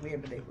over from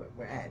wherever they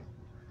were at.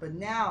 But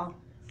now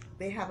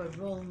they have a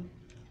room.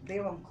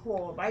 They're on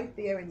call right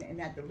there in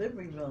that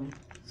delivery room,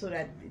 so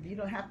that you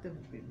don't have to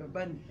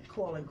run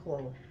call.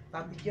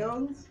 Dr.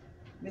 Jones,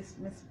 Miss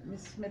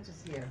Smith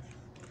is here.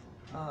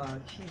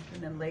 She's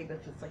been in labor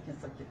for such and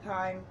such a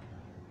time.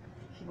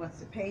 She wants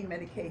the pain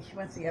medication. She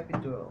wants the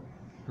epidural,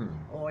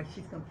 or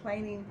she's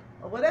complaining,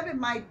 or whatever it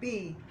might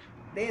be.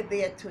 They're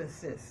there to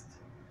assist.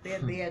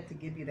 They're there to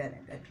give you that.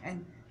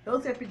 And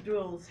those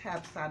epidurals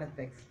have side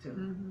effects too.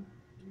 Mhm.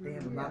 They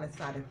have a lot of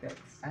side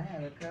effects. I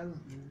had a cousin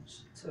who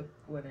took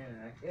one in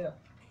her hip.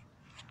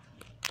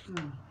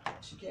 Mm.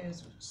 She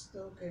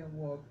still can't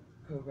walk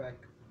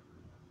correct.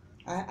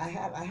 I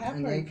have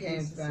And they heard can't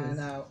cases. find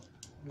out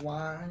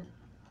why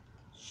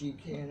she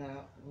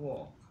cannot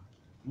walk.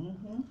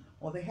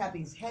 Or they have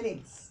these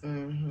headaches,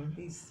 Mm-hmm.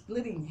 these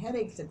splitting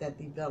headaches that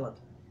develop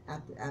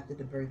after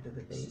the birth of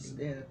the She's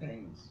baby. in the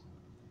pains.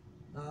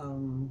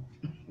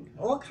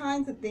 All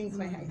kinds of things.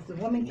 The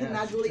woman Now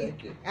cannot she really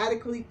take it.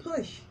 adequately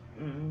push.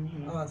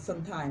 Mm-hmm.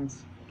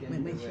 Sometimes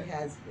when she Get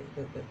has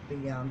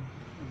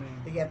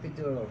the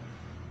epidural.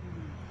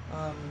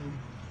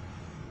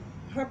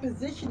 Her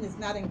position is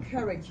not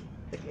encouraged.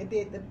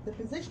 The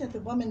position that the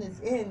woman is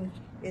in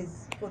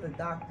is for the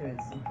doctors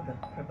and for the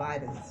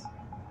providers.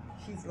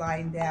 She's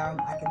lying down.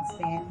 I can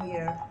stand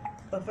here,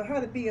 but for her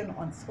to be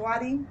on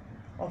squatting,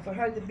 or for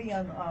her to be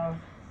on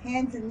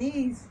hands and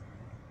knees,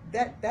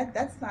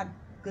 that's not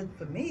good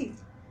for me,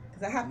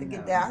 because I have to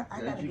get down.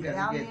 I gotta get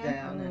down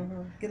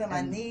there, get on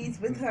my knees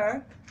with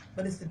her.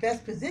 But it's the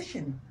best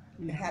position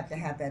to have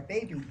that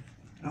baby.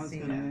 I was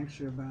going to ask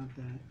you about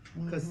that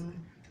because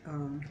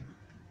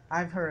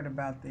I've heard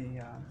about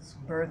the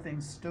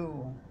birthing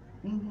stool,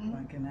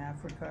 like in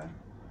Africa.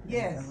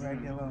 Yes. A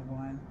regular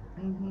one.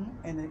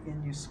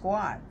 And you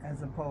squat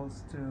as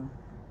opposed to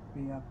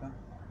be up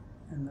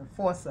in the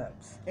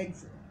forceps.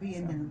 Be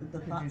in the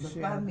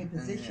bottom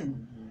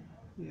position.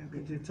 Yeah,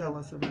 could you tell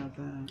us about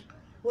that?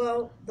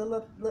 Well,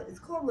 it's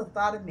called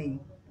lithotomy.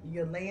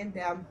 You're laying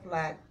down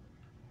flat,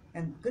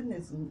 and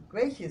goodness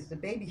gracious, the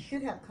baby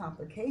should have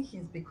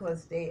complications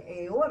because the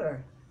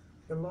aorta,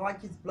 the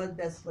largest blood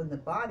vessel in the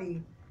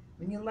body,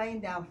 when you're laying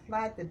down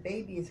flat, the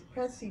baby is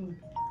pressing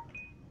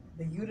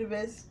the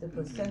uterus, the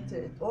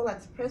placenta, all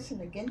that's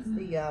pressing against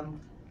the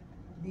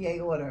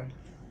aorta.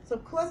 So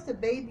of course the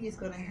baby is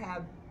going to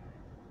have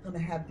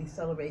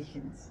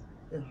decelerations.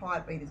 The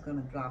heart rate is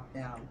going to drop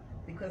down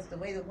because the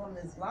way the woman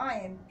is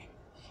lying,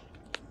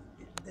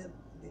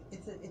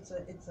 it's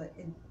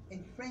an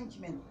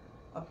infringement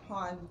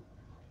upon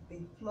the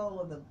flow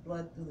of the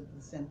blood through the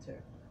placenta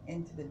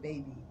into the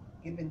baby,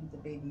 giving the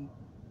baby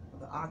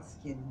the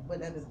oxygen,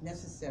 whatever's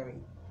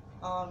necessary.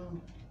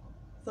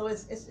 So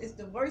it's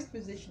the worst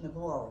position of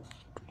all.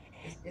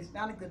 It's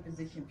not a good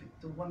position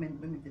for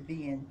women to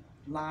be in,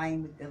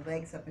 lying with their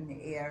legs up in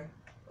the air,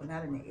 or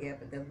not in the air,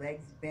 but their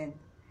legs bent,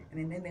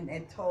 and then they're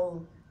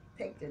told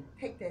take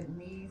their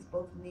knees,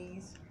 both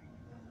knees.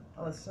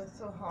 Oh, it's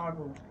so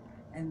horrible,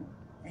 and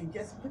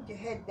just put your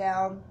head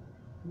down,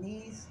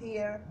 knees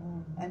here,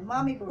 and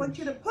mommy wants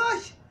you to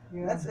push.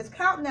 Let's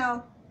count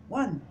now.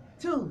 1,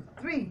 2,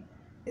 3.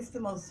 It's the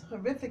most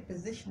horrific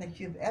position that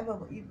you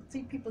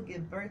see people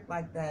give birth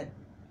like that.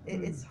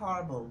 It's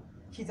horrible.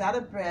 She's out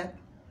of breath.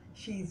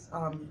 She's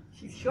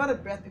short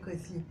of breath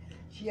because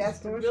she has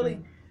to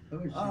really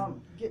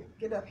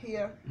get up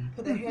here,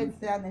 put her heads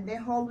down, and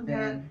they're holding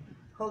her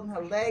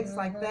legs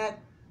like that.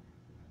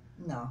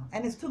 No,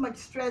 and it's too much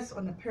stress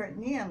on the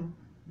peritoneum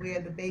where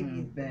the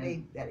baby,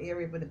 that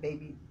area where the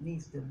baby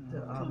needs to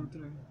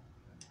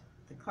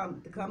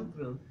come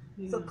through.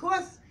 So of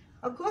course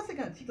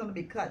she's gonna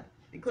be cut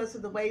because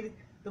of the way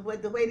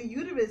the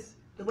uterus,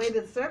 the way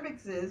the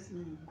cervix is,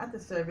 not the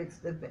cervix,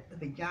 the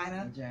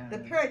vagina, the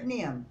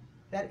peritoneum,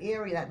 that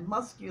area, that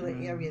muscular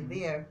area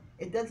there,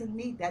 it doesn't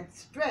need that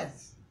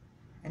stress,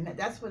 and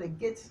that's what it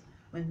gets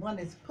when one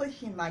is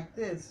pushing like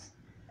this,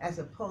 as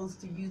opposed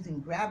to using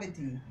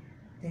gravity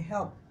to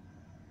help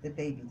the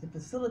baby, to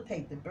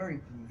facilitate the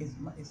birth is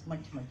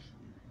much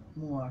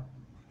more,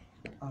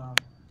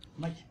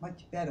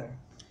 much better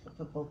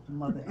for both the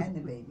mother and the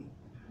baby.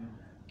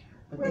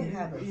 But Well, they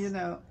have us.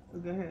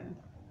 Go ahead.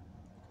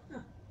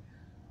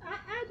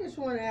 I just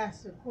want to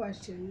ask a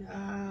question.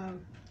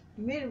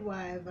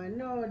 Midwife, I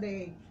know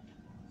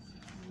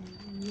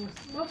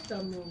most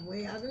of them are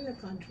way out in the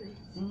country.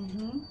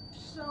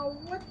 So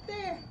what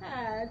they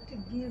had to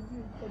give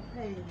you for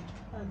pain,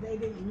 they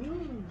didn't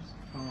use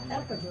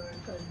epidural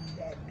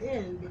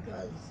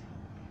because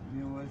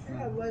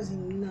there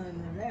wasn't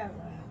none of that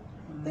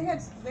around.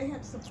 They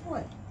had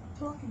support,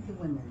 talking to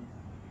women.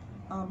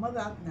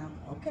 Mother, now,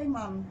 okay,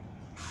 mom,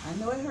 I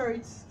know it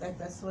hurts,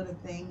 that sort of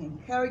thing,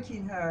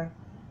 encouraging her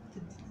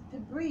to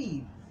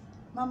breathe.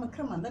 Mama,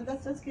 come on,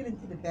 let's get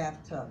into the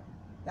bathtub.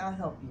 That'll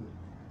help you.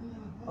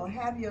 Or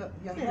have your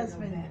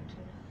husband.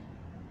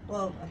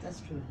 Well, that's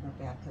true. No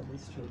bathtub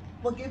is true.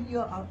 We'll give you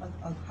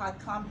a hot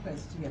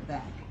compress to your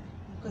back,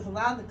 because a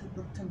lot of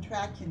the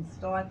contractions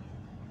start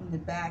from the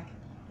back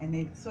and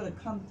they sort of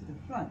come to the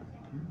front,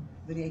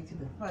 radiate to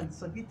the front.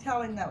 So if you're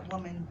telling that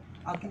woman,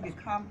 I'll give you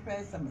a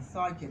compress, I'll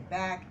massage your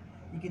back,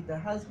 you get the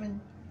husband,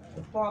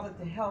 the father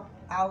to help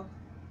out,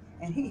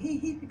 and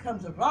he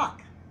becomes a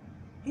rock.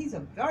 He's a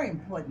very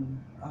important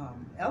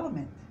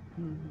element.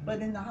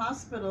 But in the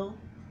hospital,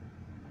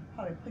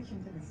 probably push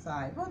him to the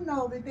side. Well,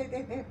 no,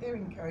 they're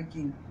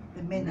encouraging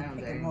the men to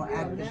take a more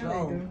active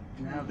role.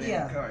 Now they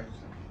encourage them.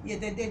 Yeah,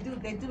 they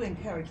do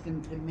encourage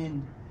the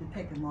men to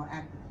take a more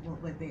active role,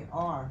 like they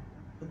are.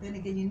 But then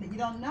again, you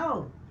don't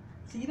know.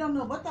 So you don't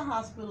know what the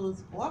hospital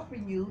is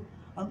offering you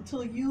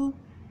until you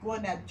go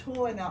on that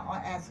tour and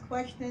ask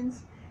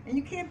questions. And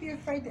you can't be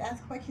afraid to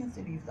ask questions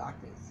to these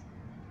doctors.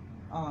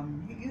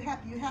 You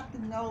have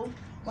to know,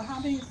 well, how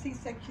many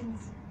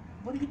C-sections,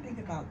 what do you think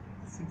about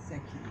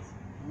C-sections?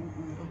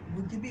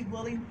 Would you be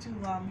willing to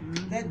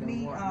let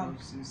me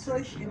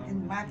push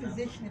in my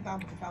position if I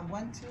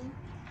want to?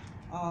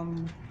 All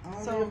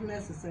if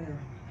necessary.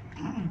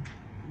 Can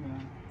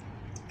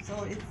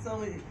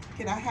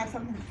I have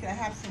something? Can I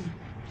have some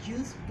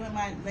juice during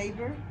my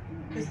labor?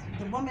 Because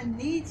the woman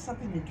needs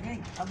something to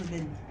drink other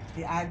than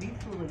the IV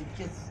fluid. It's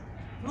just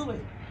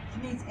fluid.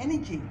 She needs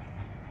energy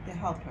to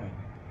help her.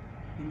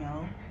 You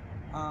know,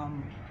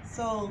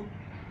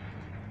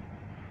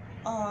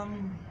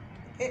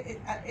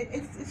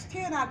 it's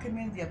tearing our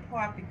community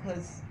apart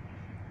because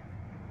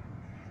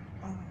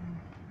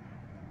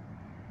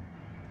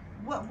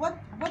what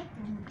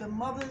the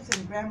mothers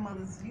and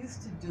grandmothers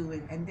used to do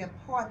and their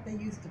part they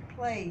used to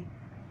play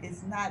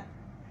is not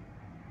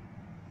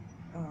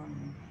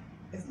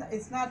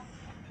it's not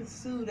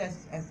pursued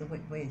as the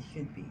way it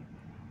should be.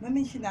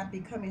 Women should not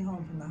be coming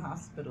home from the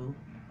hospital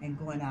and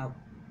going out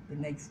the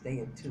next day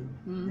or two.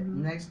 The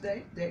next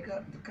day, they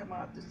come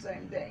out the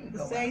same day. And The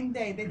go same out.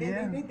 day. They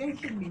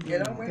shouldn't be They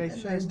doing don't that. wait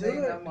the next day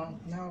no more.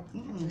 No,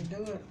 they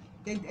do it.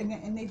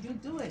 And they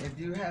do it. If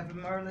you have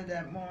them early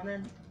that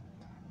morning,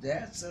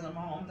 they'll send them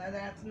home that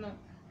afternoon.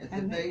 If the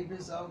And they-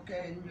 baby's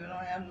okay and you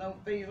don't have no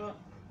fever,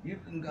 you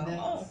can go That's-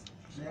 home.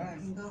 You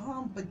can go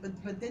home, but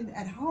then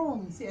at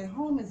home, see, at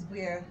home is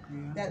where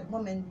that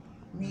woman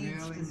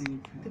needs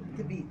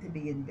to be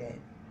in bed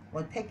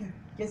or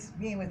just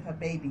being with her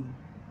baby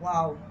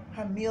while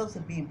her meals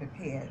are being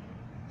prepared.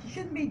 She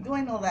shouldn't be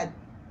doing all that,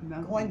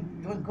 going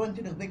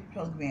to the WIC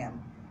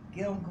program,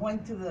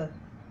 going to the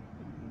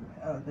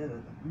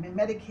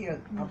Medicare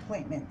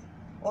appointment,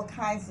 all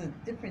kinds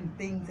of different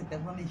things that the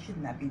woman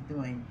should not be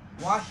doing,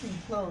 washing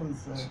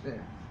clothes or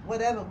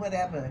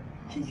whatever.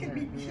 She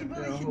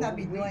really should not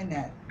be doing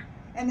that.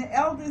 And the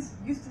elders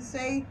used to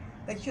say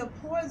that your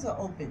pores are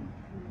open.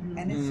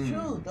 And it's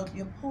true,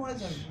 your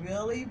pores are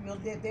really,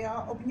 they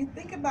are open. You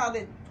think about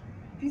it,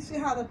 if you see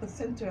how the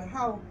placenta,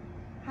 how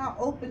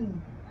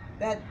open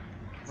that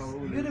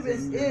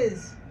uterus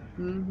is,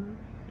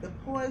 the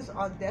pores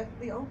are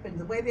definitely open.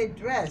 The way they're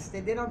dressed,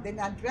 they're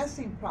not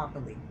dressing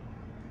properly.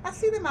 I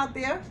see them out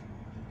there.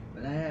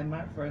 When I had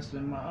my first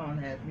one, my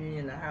aunt had me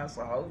in the house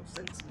a whole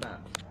 6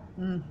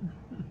 months.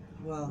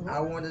 Well, I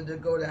wanted to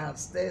go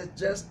downstairs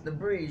just to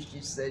breathe.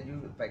 She said,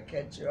 if I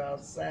catch you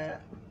outside,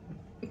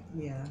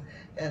 yeah,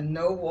 and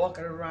no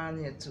walking around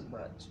here too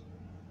much.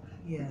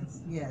 yes.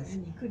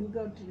 And you couldn't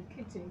go to the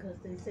kitchen because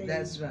they say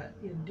That's right.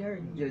 you're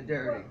dirty. You're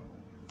dirty.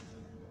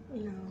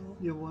 You know.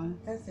 You're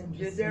what? That's interesting.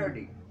 You're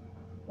dirty.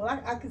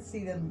 Well, I could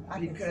see them.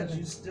 Because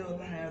you still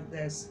have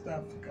that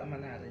stuff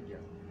coming out of you.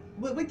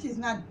 Which is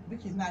not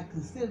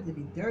considered to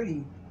be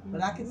dirty,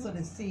 but I can sort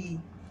of see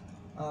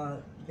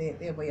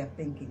their way of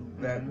thinking.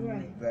 That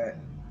Right.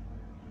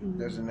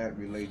 doesn't that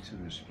relate to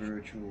the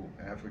spiritual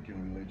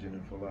African religion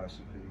and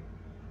philosophy?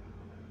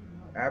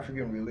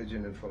 African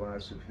religion and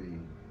philosophy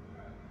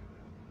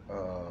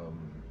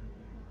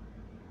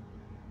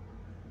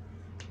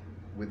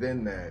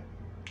within that,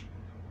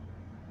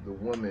 the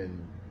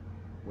woman,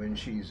 when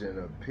she's in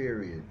a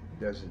period,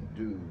 doesn't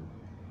do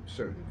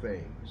certain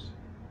things,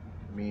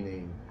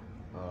 meaning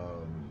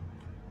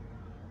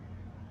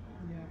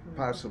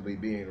possibly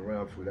being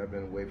around food. I've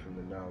been away from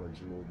the knowledge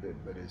a little bit,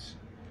 but it's,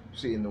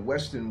 see, in the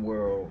Western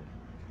world,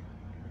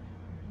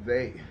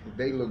 they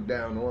look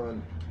down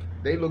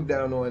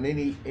on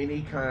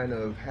any kind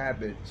of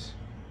habits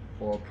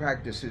or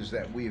practices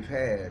that we've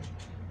had,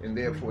 and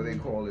therefore they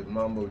call it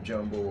mumbo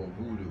jumbo or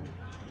voodoo.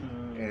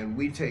 And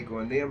we take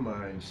on their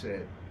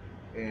mindset,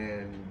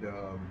 and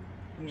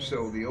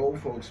so the old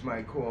folks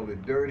might call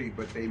it dirty,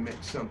 but they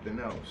meant something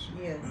else.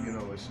 Yes. You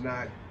know, it's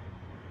not,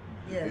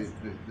 Yes.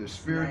 the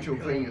spiritual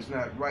Not thing correct. is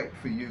not right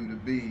for you to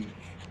be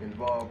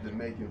involved in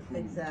making food.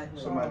 Exactly.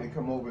 Somebody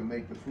come over and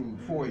make the food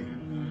for you.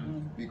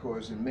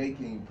 Because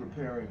in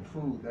preparing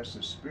food, that's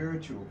a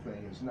spiritual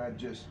thing. It's not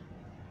just,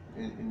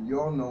 and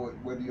y'all know it,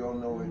 whether y'all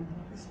know it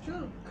It's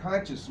true.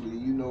 consciously,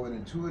 you know it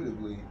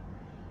intuitively.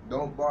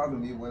 Don't bother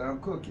me when I'm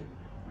cooking.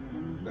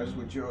 That's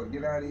what y'all,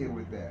 get out of here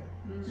with that.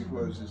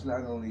 Because it's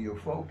not only your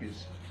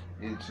focus,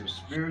 it's a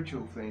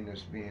spiritual thing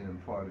that's being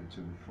imparted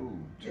to the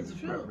food, to It's the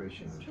true.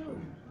 preparation It's of true.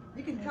 food.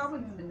 You can tell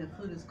when the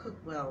food is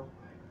cooked well.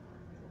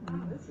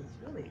 Oh, this is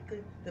really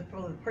good. The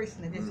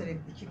person that just said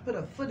that she put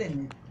her foot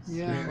in it,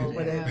 Yeah. or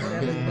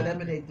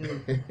whatever they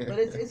do. But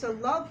it's a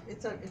love.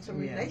 It's a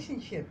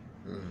relationship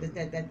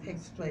that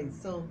takes place.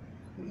 So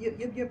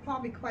you're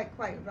probably quite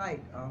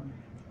right,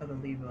 Brother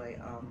Leroy,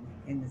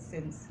 in the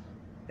sense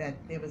that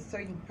there were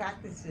certain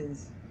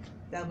practices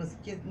that was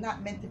just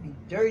not meant to be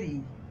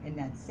dirty in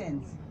that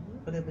sense,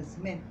 but it was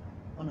meant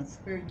on a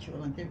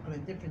spiritual, on a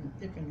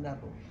different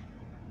level,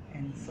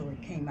 and so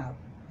it came out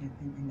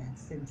in that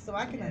sense. So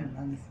I can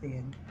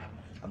understand.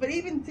 But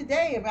even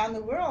today, around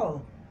the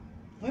world,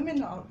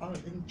 women are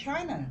in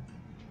China.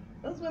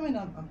 Those women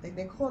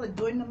they call it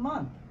during the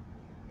month.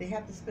 they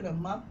have to spend a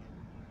month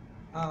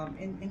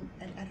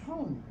at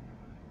home.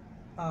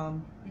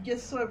 You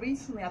just saw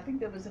recently, I think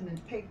that was in the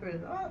paper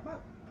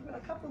about a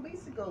couple of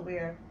weeks ago,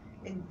 where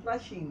in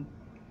Flushing,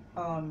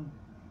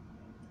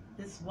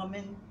 this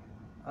woman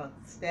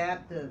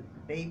stabbed the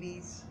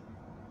babies,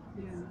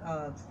 and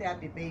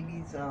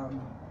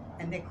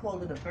they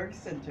called it a birth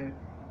center.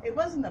 It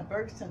wasn't a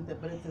birth center,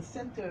 but it's a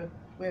center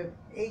where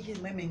Asian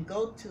women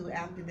go to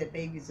after their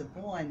babies are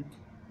born.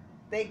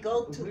 They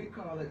go to. We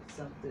call it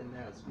something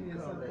else. We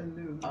call something it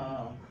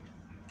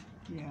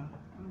new.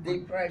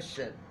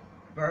 depression,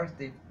 birth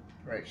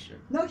depression.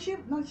 No, she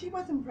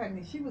wasn't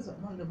pregnant. She was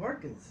one of the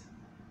workers.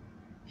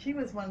 She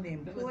was one of the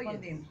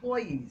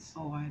employees.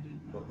 Oh, I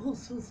didn't know. Who I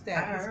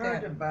stabbed?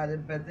 heard about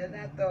it, but then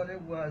I thought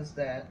it was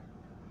that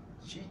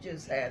she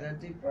just had a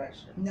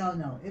depression.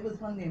 No, it was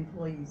one of the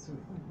employees who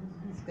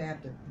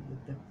stabbed the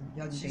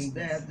young She babies.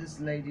 stabbed this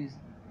lady's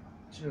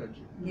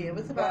children. Yeah, it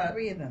was about But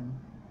 3 of them.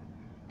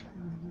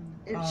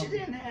 if she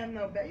didn't have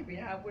no baby,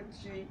 how would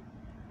she?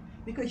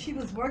 Because she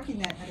was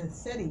working at a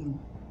setting.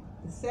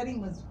 The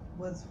setting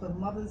was for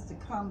mothers to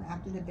come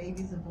after the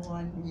babies are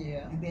born,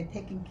 Yeah. and they're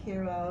taken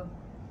care of.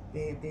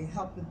 They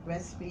help with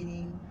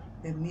breastfeeding.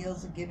 Their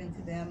meals are given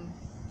to them.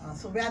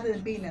 So rather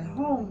than being at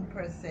home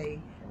per se,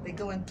 they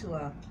go into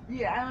a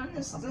Yeah, I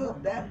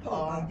understood that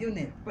part.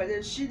 unit. But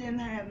if she didn't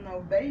have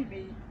no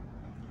baby,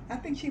 I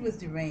think she was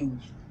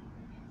deranged.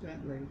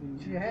 That lady.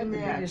 She had to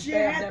yeah, be to she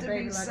stab had that to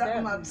baby be like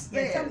something that.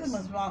 upstairs. Yeah, something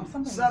was wrong.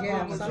 Something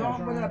Something was something wrong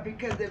was with her wrong.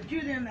 because if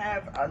you didn't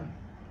have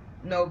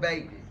no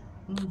baby,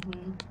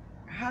 Mm-hmm.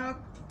 how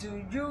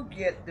do you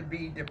get to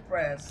be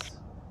depressed?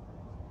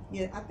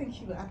 Yeah, I think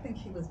she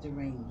was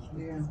deranged.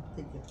 Yeah. This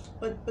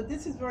particular. But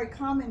this is very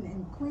common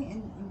in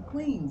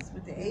Queens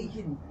with the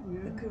Asian,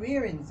 the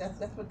Koreans. That's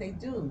what they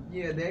do.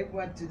 Yeah, they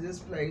went to this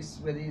place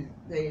where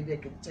they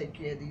could take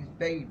care of these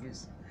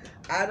babies.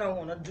 I don't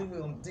want to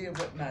deal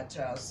with my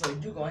child, so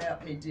you're gonna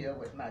help me deal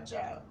with my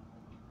child.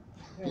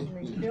 Help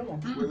me kill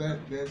 'em. Well,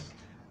 that's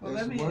Well,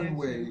 let me one ask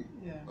way you,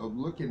 yeah. of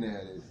looking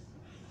at it.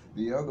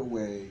 The other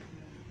way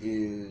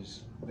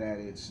is that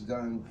it's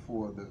done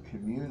for the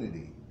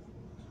community.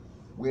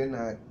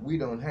 We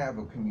don't have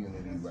a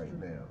community right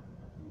now.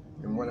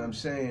 And what I'm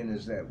saying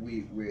is that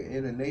we're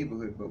in a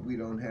neighborhood, but we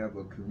don't have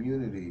a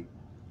community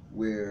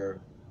where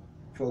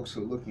folks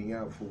are looking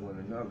out for one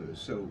another.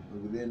 So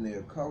within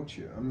their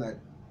culture, I'm not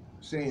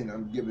saying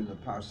I'm giving the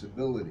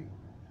possibility.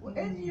 Well,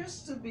 it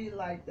used to be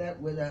like that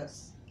with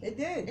us. It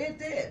did. It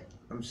did.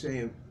 I'm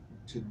saying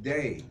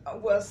today,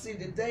 Well, see,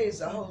 today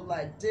is a whole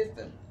lot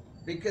different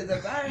because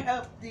if I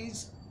help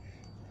these,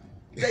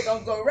 they're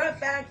gonna go right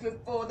back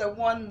before the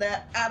one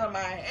that out of my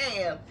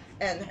hand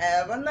and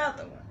have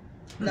another one.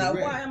 Now,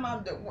 Correct. why am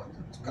I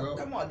Well,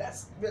 come on,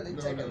 that's really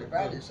taking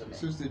advantage of me.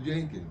 Sister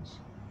Jenkins,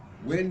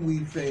 when we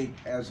think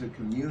as a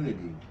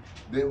community,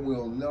 then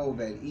we'll know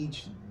that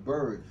each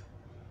birth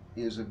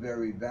is a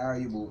very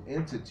valuable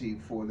entity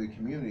for the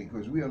community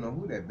because we don't know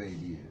who that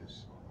baby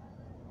is.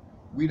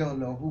 We don't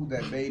know who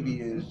that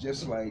baby is,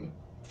 just like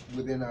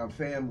within our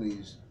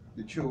families,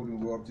 the children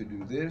grow up to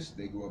do this,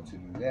 they grow up to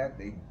do that,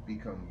 they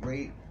become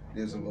great.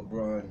 There's a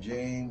LeBron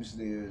James,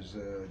 there's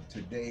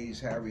today's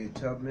Harriet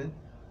Tubman.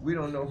 We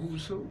don't know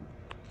who's who.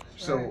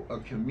 So a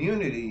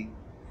community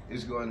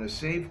is going to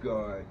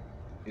safeguard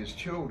its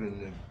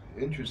children.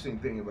 The interesting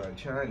thing about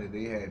China,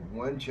 they had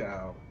one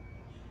child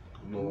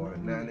law,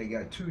 now they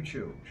got 2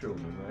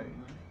 children,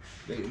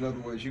 right? In other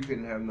words, you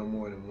couldn't have no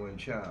more than 1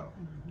 child.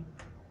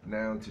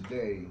 Now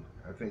today,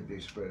 I think they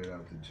spread it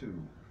out to 2.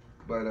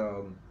 But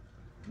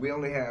we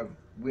only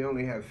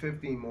have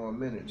 15 more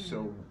minutes,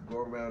 so go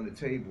around the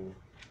table.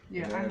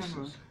 Yeah, and ask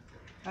us.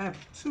 I have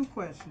 2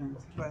 questions,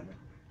 but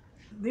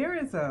there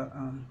is a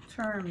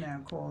term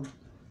now called,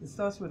 it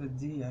starts with a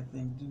D, I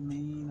think,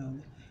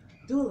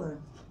 Doula.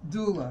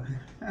 doula.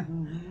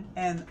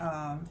 And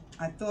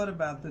I thought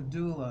about the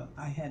doula.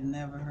 I had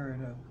never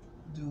heard of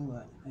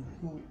doula, and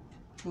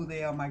who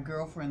they are. My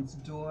girlfriend's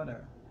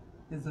daughter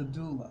is a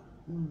doula.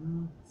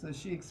 So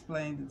she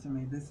explained it to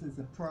me. This is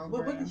a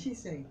program. What did she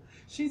say?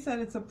 She said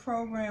it's a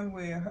program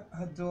where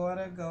her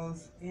daughter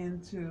goes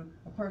into,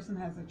 a person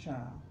has a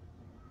child,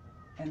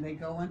 and they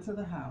go into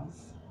the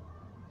house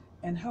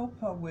and help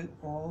her with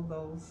all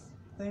those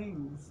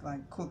things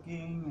like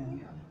cooking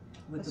and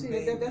with the See,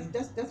 baby.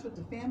 that's what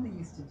the family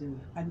used to do.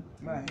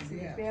 Right. See,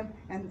 Yeah.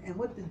 and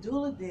what the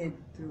doula did,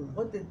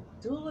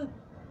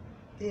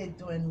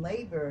 during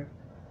labor,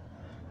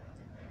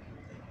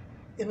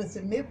 it was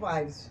the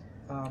midwife's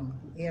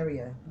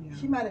area. Yeah.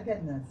 She might have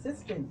had an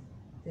assistant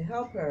to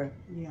help her,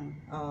 Yeah.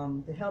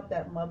 to help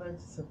that mother,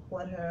 to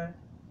support her,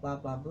 blah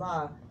blah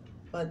blah.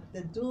 But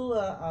the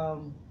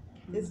doula,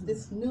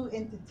 this new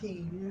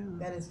entity Yeah.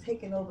 that has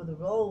taken over the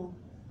role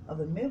of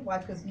the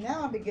midwife, because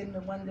now I'm beginning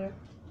to wonder,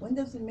 when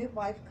does the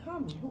midwife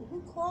come?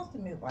 Who calls the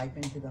midwife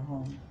into the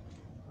home?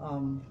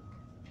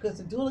 Because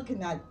the doula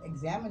cannot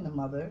examine the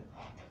mother.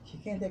 She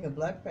can't take a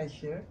blood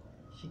pressure.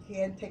 She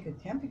can't take a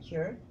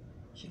temperature.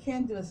 She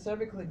can't do a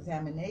cervical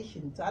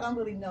examination. So I don't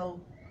really know.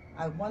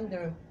 I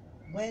wonder,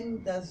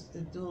 when does the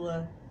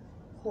doula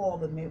call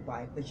the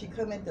midwife? Does she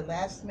come at the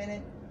last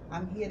minute?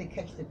 I'm here to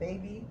catch the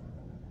baby,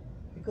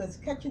 because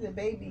catching the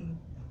baby,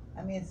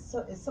 I mean,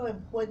 it's so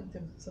important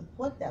to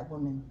support that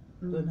woman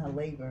during her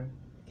labor.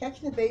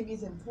 Catching the baby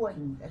is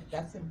important.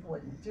 That's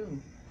important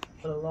too,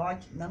 but a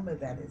large number of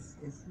that is.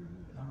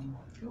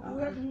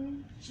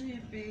 Wouldn't she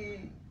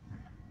be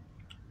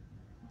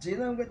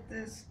dealing with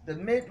this? The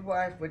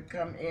midwife would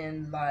come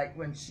in like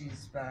when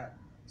she's about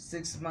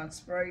 6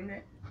 months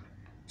pregnant,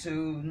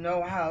 to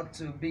know how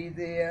to be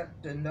there,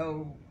 to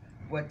know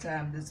what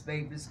time this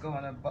baby's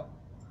going to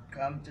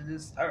come to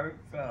this earth,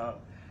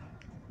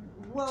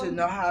 to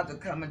know how to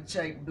come and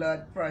check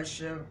blood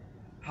pressure,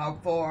 how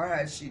far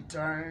has she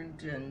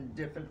turned, and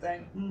different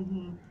things.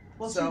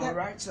 Well,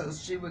 So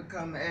she would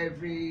come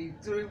every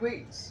 3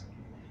 weeks.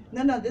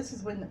 No, this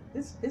is when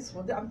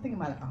I'm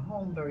thinking about a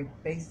home birth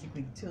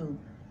basically too.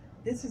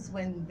 This is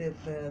when the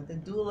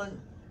doula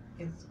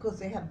is, because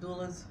they have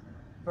doulas,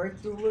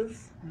 birth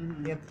doulas.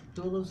 They have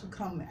doulas who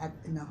come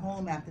in the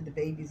home after the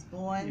baby's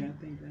born. Yeah, I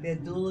think that's There are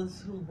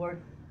doulas who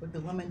work with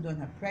the woman during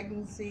her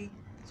pregnancy.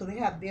 So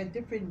there are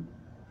different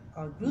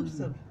groups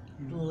of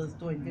doulas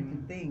doing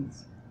different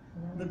things.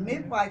 The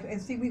midwife,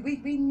 and see, we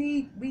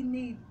need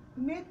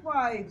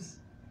midwives.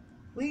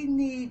 We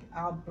need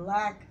our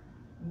black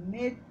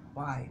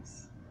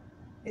midwives.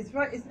 It's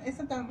not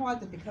that hard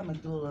to become a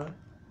doula,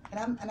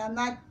 and I'm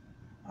not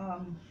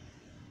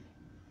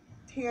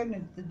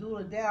tearing the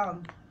doula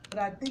down, but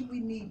I think we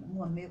need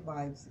more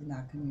midwives in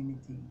our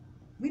community.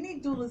 We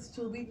need doulas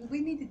too.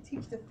 We need to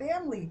teach the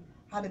family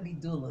how to be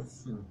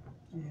doulas.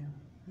 Yeah.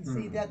 You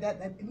see that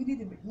we need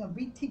to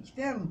reteach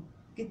them,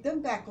 get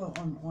them back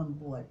on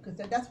board, because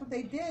that's what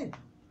they did.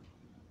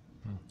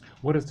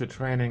 What is the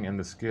training and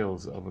the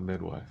skills of a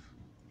midwife?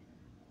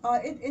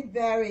 It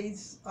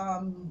varies.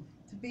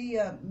 To be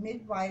a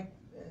midwife,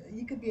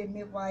 you could be a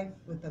midwife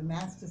with get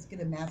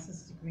a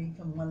master's degree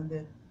from one of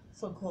the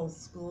so-called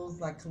schools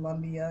like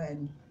Columbia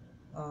and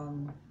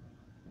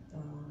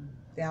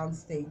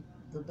downstate,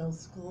 those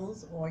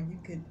schools, or you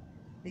could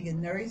be a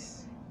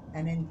nurse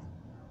and then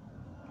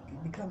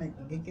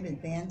get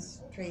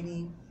advanced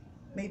training,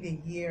 maybe a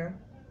year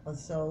or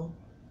so.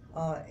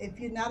 If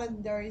you're not a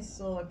nurse,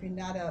 or if you're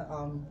not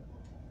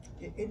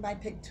it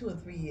might take 2 or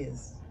 3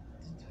 years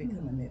to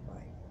become a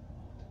midwife.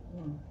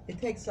 It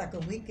takes like a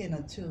weekend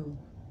or two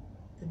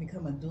to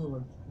become a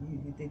doula.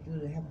 They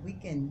have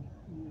weekend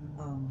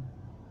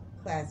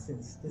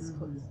classes, this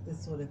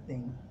sort of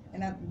thing,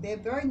 and they're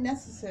very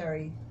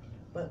necessary.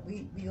 But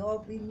we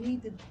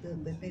need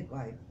the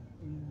midwife.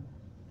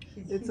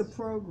 It's a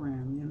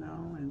program,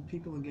 and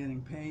people are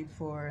getting paid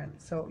for it.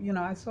 So,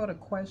 I sort of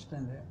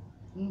questioned it.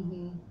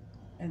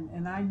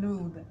 And I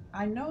know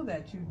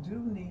that you do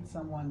need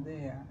someone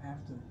there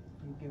after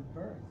you give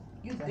birth.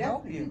 You to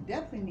help you. You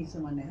definitely need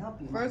someone to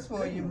help you. First of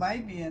all, you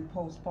might be in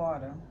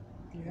postpartum.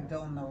 You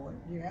don't know it.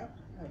 Yeah.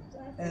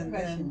 And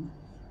then,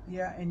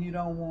 and you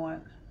don't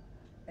want,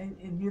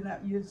 and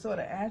you're sort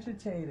of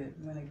agitated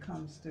when it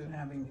comes to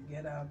having to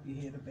get up. You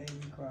hear the baby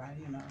cry,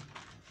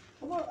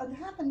 Well,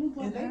 having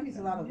newborn babies is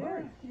a lot of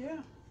work.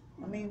 Yeah.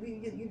 I mean,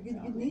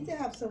 you need to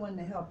have someone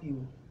to help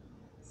you.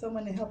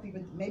 Someone to help you,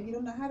 but maybe you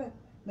don't know how to.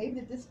 Maybe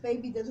this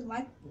baby doesn't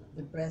like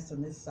the breast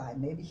on this side.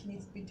 Maybe she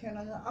needs to be turned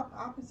on the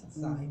opposite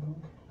side.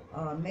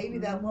 Maybe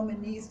that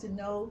woman needs to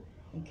know,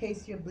 in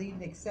case you're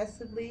bleeding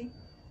excessively,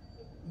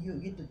 you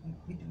need to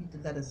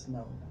let us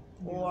know.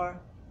 Or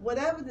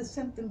whatever the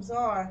symptoms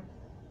are,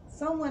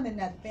 someone in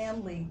that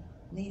family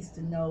needs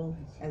to know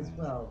as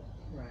well.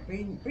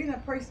 Right. Bring a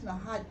person a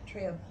hot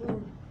tray of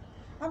food.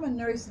 I'm a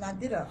nurse, and I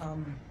did I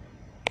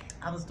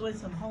was doing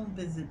some home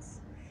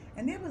visits,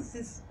 and there was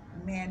this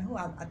man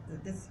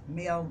this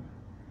male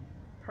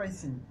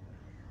person,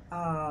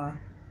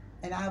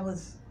 and I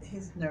was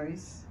his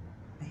nurse.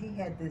 He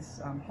had this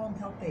home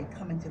health aide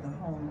come into the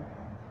home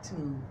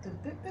to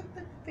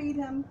feed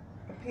him,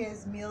 prepare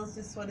his meals,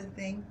 this sort of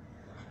thing.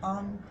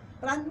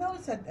 But I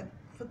noticed that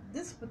for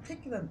this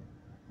particular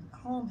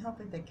home health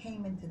aide that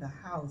came into the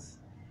house,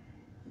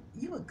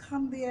 you would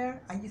come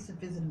there. I used to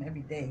visit him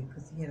every day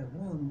because he had a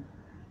wound,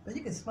 but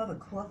you could smell the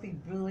coffee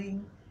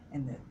brewing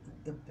and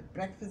the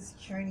breakfast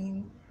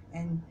churning,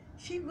 and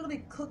she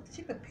really cooked.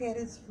 She prepared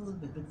his food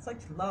with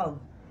such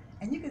love,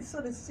 and you could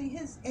sort of see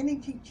his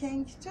energy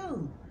change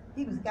too.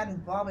 He got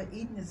involved with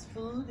eating his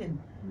food, and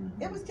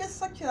it was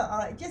just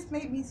it just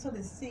made me sort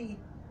of see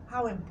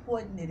how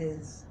important it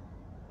is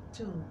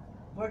to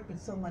work with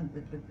someone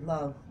with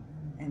love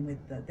and with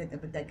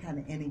that kind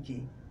of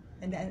energy.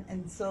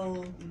 And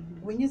so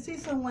when you see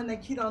someone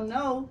that you don't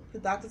know, the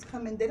doctors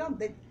come in,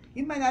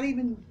 you might not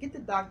even get the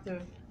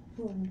doctor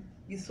whom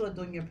you saw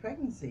during your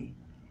pregnancy.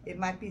 It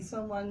might be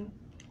someone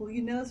who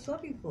you never saw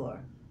before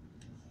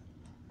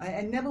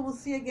and never will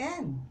see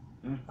again.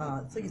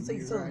 So you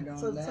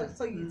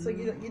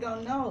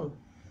don't know.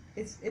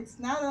 It's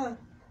not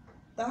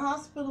the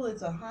hospital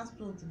is a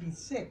hospital to be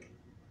sick.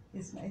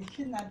 It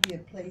should not be a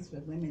place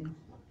where women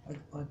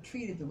are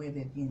treated the way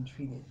they're being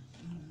treated.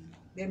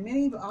 There are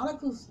many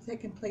articles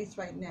taking place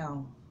right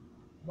now.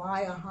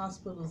 Why are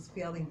hospitals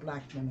failing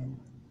black women,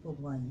 for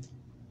one?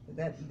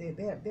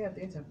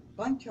 There's a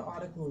bunch of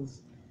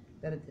articles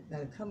that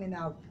are coming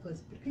out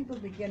because people are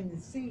beginning to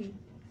see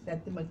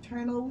that the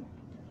maternal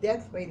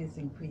death rate is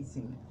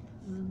increasing.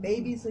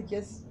 Babies are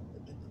just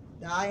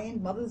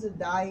dying, mothers are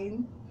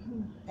dying,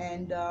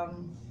 and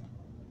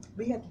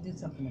we have to do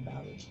something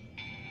about it.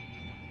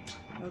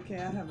 Okay,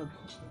 I have a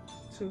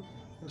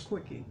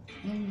quickie.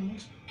 Mm-hmm.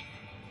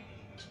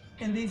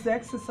 In these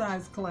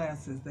exercise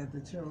classes that the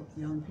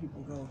young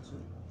people go to,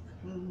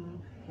 Mm-hmm.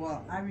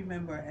 well, I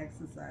remember an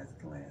exercise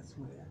class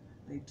where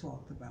they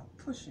talked about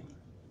pushing.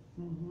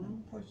 Mm-hmm.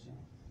 Pushing.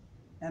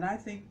 And I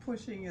think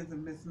pushing is a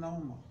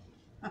misnomer.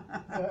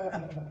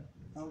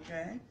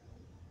 Okay?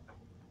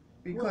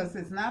 Because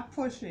it's not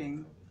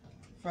pushing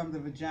from the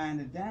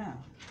vagina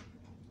down.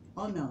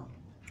 Oh no,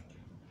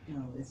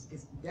 it's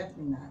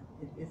definitely not.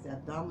 It's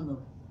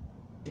abdominal.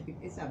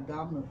 It's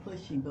abdominal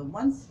pushing. But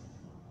once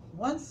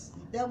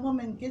that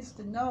woman gets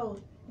to know,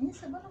 and you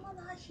say, "Well,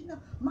 how she know,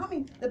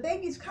 mommy? The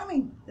baby's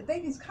coming. The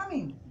baby's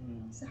coming."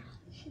 So how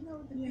does she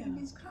know the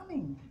baby's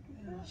coming?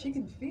 She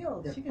can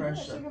feel. The She can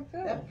pressure. feel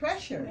that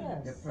pressure.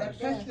 Yes. The That pressure.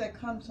 pressure that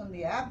comes from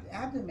the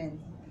abdomen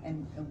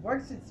and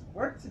works its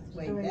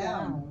way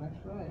down.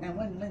 That's right. And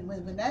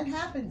when that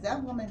happens,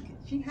 that woman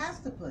she has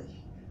to push.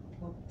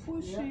 Well,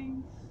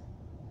 pushing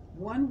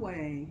one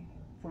way,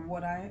 from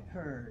what I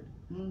heard,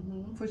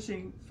 Mm-hmm.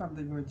 pushing from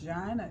the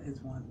vagina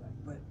is one way,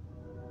 but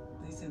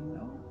they said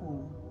no,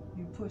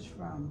 you push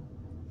from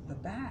the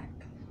back,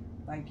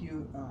 like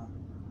you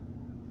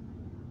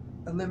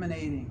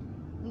eliminating,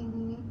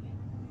 Mm-hmm.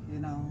 you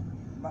know,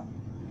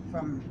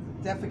 from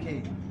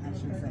defecating, I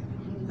should say.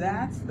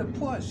 That's the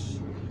push.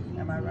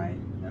 Am I right?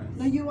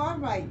 No, you are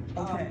right.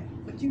 Okay.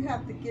 But you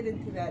have to get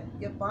into that.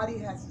 Your body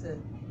has to.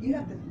 You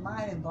have to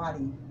mind and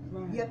body.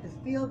 Right. You have to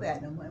feel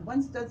that. And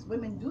once those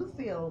women do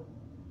feel,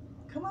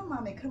 come on,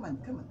 mommy, come on.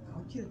 I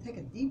want you to take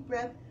a deep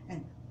breath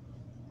and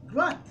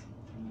grunt,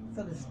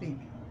 so to speak,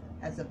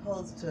 as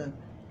opposed to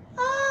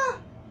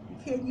You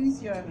can't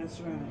use your That's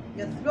right.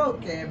 your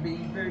throat. Can't be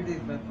very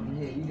different from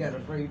here. You gotta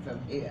breathe from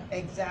here.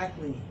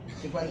 Exactly.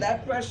 When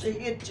that pressure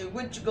hits you,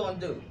 what you gonna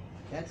do?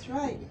 That's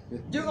right.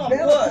 You're gonna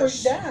Better push.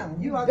 push down.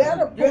 You You are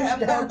better gonna- You push have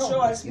no down.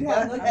 choice. You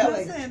have no but I'm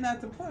choice. not saying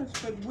not to push,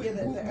 but Yeah,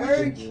 the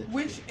urge.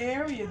 which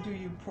area do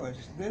you push?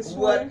 This way?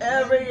 what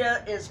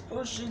area is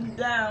pushing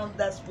down,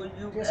 that's where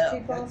you Just help.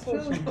 keep on That's true.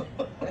 pushing.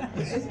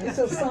 It's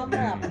Until something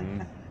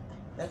happens.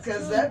 That's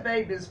Because true. that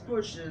baby's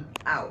pushing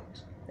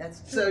out.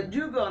 That's true. So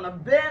you're gonna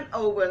bend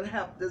over and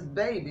help this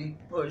baby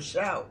push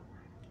out.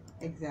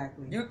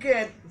 Exactly. You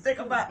can't think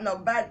about no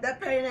back. That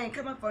pain ain't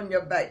coming from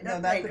your back. No,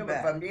 That not pain the coming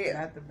back. from here.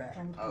 Not the back.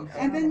 Okay.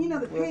 And then the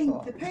We'll pain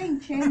talk. the pain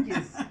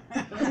changes.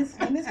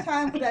 when it's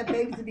time for that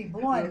baby to be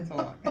born, We'll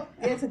talk.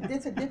 there's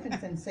a different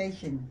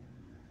sensation.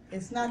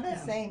 It's not the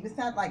same. It's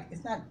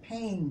not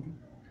pain.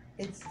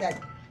 It's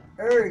that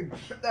urge.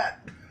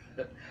 That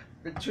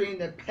between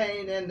the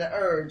pain and the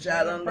urge,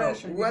 I don't know.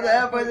 Pressure, you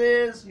Whatever gotta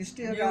it is, You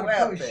still you gotta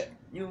help push. it.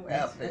 You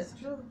help it. That's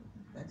true.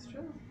 That's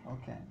true.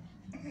 Okay.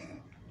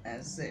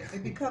 That's it.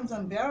 It becomes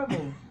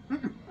unbearable.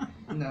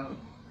 No.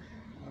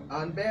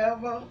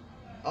 Unbearable.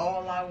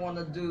 All I want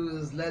to do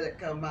is let it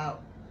come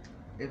out.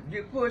 If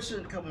you're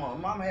pushing, come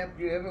on, mama help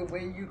you every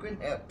way you can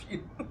help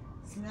you.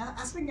 See, I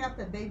think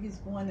after the baby's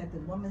born, that the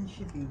woman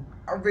should be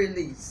A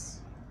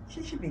release.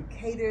 she should be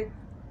catered.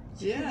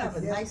 She should Yes. have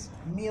a nice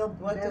meal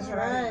brought That's to her.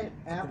 right.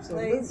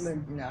 Absolutely.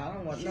 No, I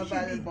don't want She nobody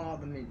should to be-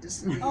 bother me.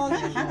 Just leave Oh, me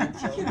she alone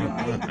should for be a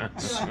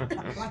while.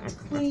 made like a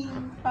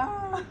queen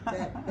Ah.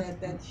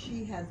 that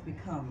she has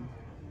become.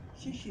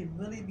 She should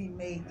really be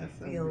made to That's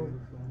so feel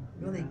beautiful.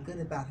 really Yeah. good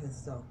about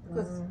herself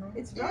because Mhm.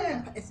 it's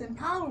very it's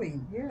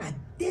empowering. Yeah. I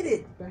did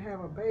it, To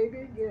have a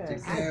baby, yes.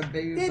 To carry a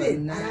baby did for it.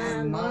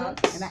 9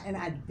 months. and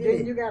I did Then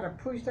it. you gotta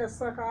push that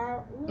sucker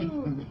out.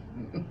 Ooh.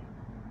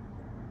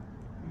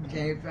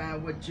 Can't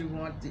find what you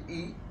want to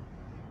eat.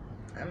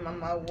 I'm on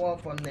my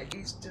walk from the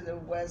east to the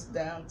west,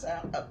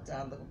 downtown,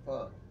 uptown, looking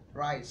for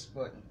rice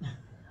pudding.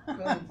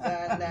 Couldn't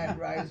find that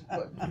rice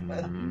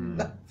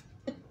pudding.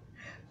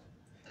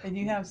 And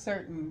you have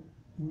certain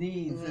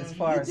needs as Mhm.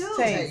 far You as do.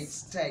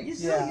 taste. You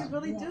Taste. do, Yeah. you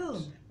really do.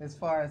 As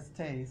far as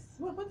taste.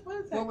 What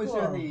is that What was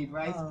your called? need?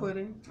 Rice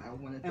pudding? I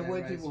wanted And that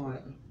what'd you rice want?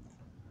 pudding.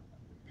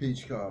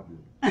 Peach cobbler.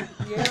 Yeah,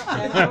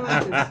 and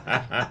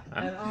oranges.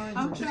 And I'm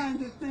oranges. trying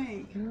to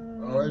think.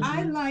 Orange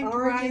I juice. liked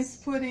Oranges. rice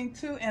pudding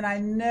too, and I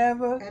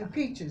never And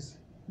peaches.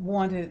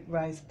 wanted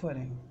rice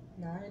pudding.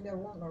 No, I ain't never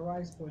want no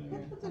rice pudding.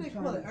 What do they I'm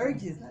call it? trying to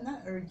Urges?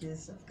 Not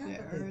urges. I forgot Yeah,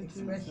 what the urges,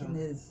 expression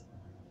is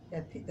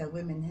that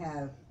women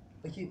have.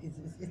 But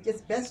it's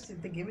just best to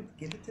give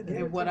it to them.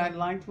 And what I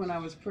liked when I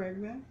was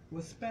pregnant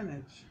was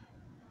spinach.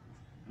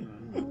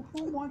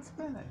 Who wants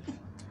spinach?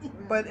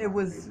 But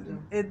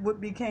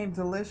it became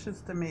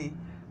delicious to me,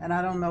 and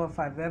I don't know if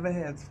I've ever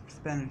had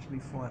spinach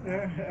before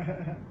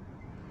that.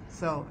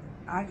 So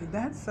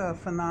that's a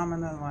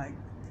phenomenon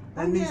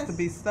that Oh, needs yes. to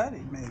be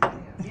studied, maybe.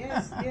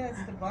 Yes,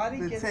 the body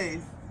The gets.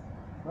 taste.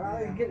 Well,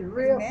 it's getting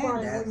real Man,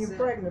 funny that's when you're it.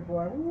 pregnant,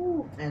 boy.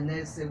 Woo. And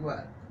they say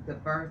what? The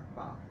birth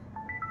mark.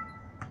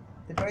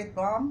 The birth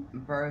bomb.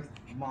 Birth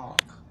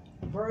mark.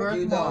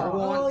 You don't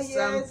want Oh yes,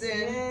 something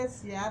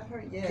yes, yeah, I've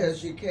heard because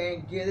yes. you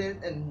can't get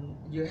it, and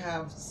you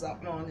have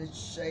something on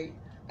its shape.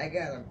 I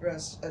got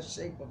a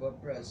shape of a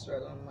breast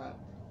right on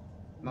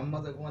my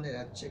mother wanted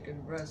a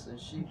chicken breast and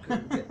she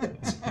couldn't get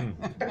it.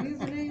 Do you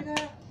believe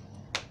that?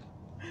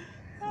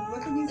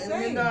 What can you And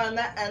say? you know,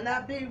 and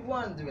I be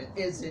wondering,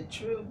 is it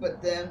true?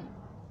 But then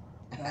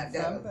I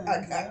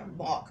got a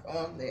mark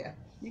on there.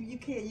 You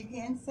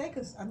can't say,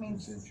 because I mean,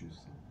 It's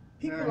interesting.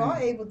 people are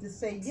able to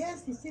say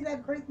yes. You see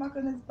that birthmark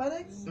on his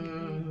buttocks?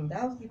 Mm-hmm.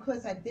 That was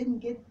because I didn't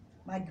get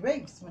my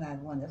grapes when I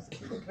won.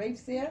 See the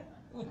grapes there?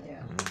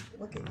 Yeah.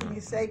 What can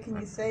you say? Can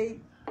you say?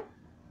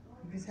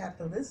 You just have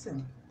to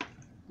listen.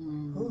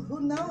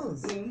 Who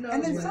knows? Who knows And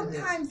then what it is?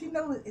 sometimes, you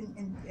know,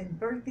 in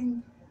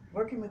birthing,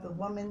 working with a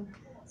woman,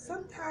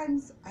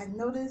 sometimes I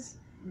notice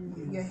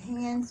your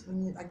hands,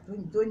 when you like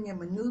doing your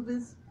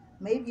maneuvers,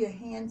 maybe your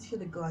hands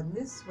should have gone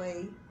this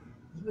way.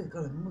 You were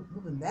going to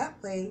move them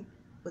that way,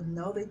 but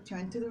no, they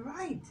turned to the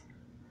right.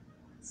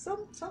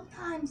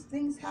 Sometimes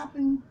things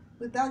happen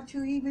without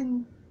you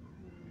even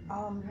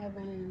Have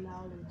any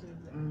knowledge of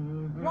it.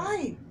 Mm-hmm.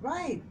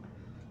 right.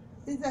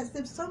 It's as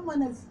if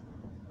someone has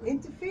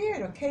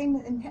interfered or came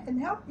and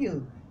helped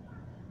you.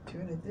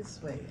 Turn it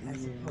this way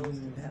as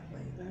opposed to that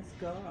way. That's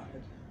God.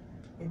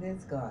 It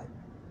is God.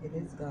 It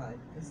is God.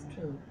 It's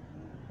true.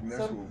 And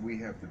that's So- what we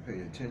have to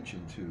pay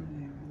attention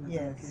to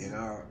Yes. in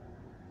our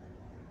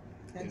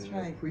That's in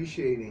right.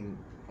 appreciating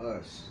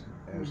us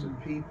as a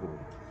people.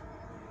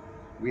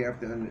 We have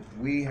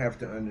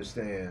to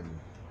understand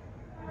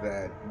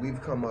that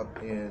we've come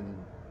up in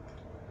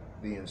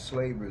the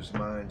enslaver's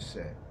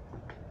mindset.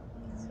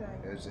 That's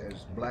right.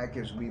 As black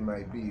as we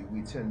might be,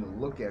 we tend to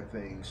look at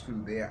things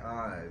through their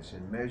eyes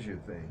and measure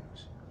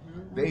things.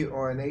 They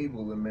aren't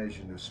able to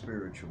measure the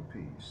spiritual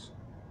piece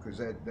because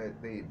they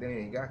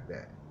ain't got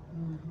that.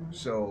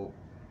 So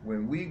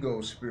when we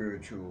go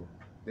spiritual,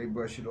 they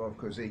brush it off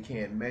because they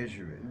can't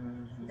measure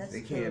it. That's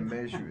They true. can't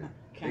measure it.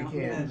 Count, they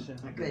can't. measure.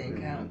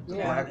 Can't count. The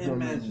Yeah, black and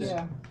woman's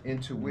measure.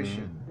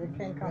 intuition. They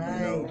can't come Right.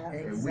 You know, that.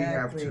 and we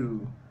have Exactly.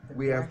 to The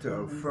we have black to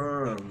woman's-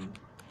 affirm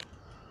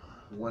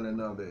one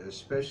another,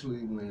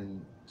 especially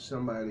when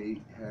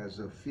somebody has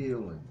a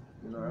feeling.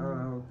 You know,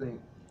 I don't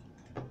think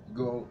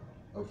go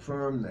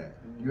affirm that.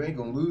 You ain't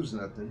gonna lose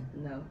nothing.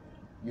 No.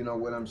 You know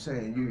what I'm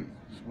saying? You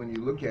when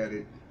you look at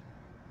it.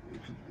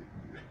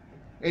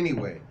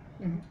 Anyway,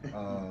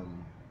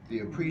 the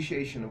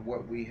appreciation of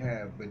what we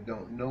have but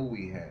don't know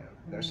we have.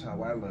 That's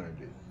how I learned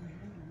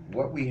it.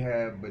 What we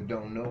have but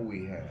don't know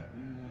we have.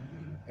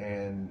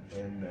 And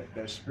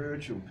that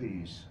spiritual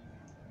piece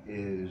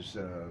is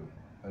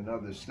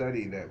another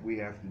study that we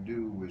have to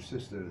do with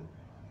Sister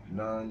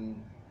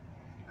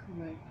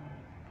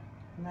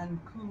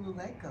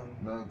Nonkululeko.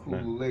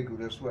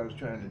 That's what I was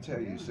trying to tell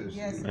you, Sister.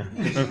 Yes.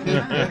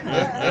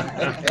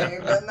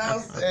 Can't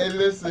pronounce it. Hey,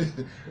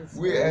 listen,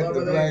 we're at the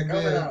Over there, black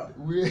coming end. out.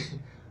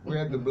 We're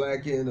at the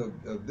black end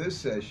of this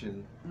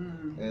session,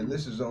 and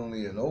this is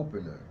only an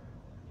opener.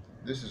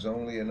 This is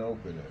only an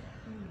opener,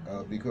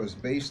 because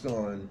based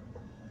on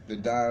the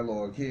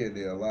dialogue here,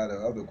 there are a lot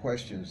of other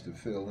questions to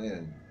fill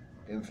in,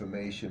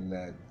 information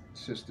that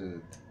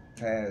Sister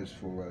has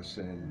for us,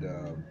 and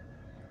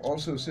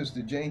also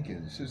Sister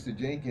Jenkins. Sister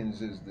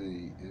Jenkins is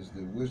the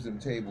wisdom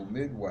table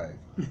midwife.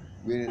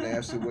 We didn't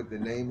ask her what the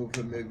name of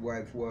her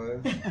midwife was.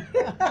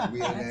 We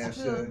didn't ask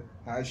her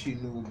how she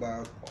knew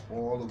about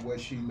all of what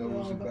she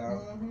knows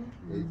about.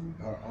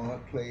 Her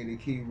aunt played a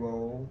key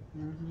role,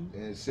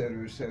 et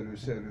cetera, et cetera, et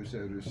cetera, et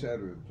cetera, et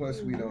cetera.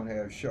 Plus, we don't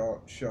have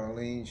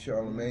Charlene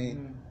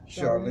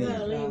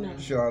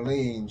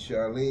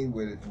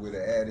would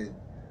have added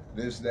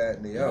this, that,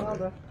 and the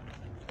other.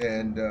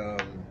 And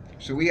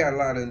so we got a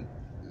lot of.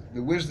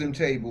 The wisdom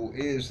table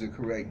is the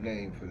correct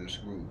name for this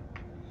group.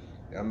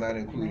 I'm not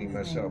including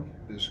myself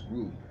in this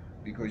group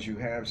because you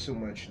have so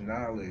much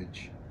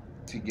knowledge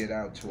to get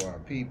out to our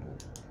people.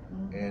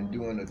 And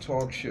doing a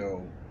talk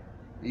show,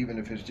 even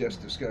if it's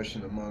just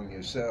discussion among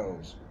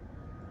yourselves,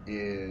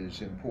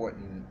 is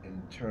important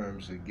in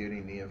terms of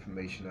getting the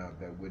information out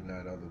that would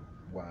not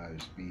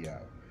otherwise be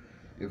out.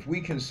 If we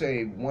can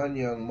save one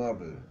young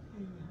mother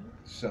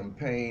some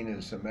pain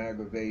and some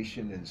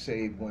aggravation and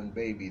save one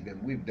baby, then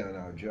we've done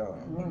our job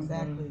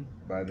Exactly.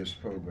 by this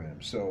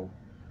program. So,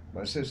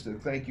 my sister,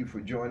 thank you for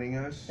joining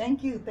us.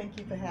 Thank you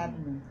for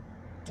having me.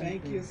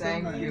 Thank you so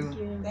Thank much.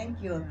 you.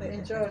 Thank you.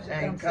 Enjoy the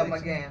And come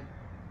conversation. again.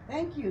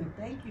 Thank you.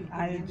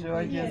 I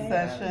enjoyed your Yeah,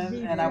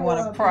 session, yeah. and I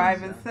want a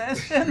private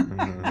session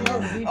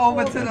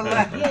over to the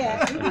left.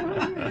 Yeah,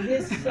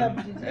 this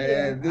subject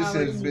here. And this I'll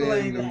has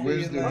explain been it the to you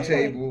Wisdom later.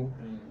 Table,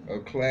 a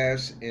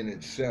class in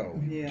itself.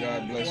 Yeah,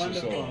 God bless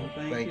us wonderful. all.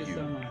 Thank you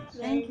so much.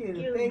 Thank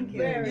you. Thank you.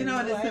 very You know,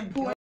 it's much.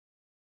 important.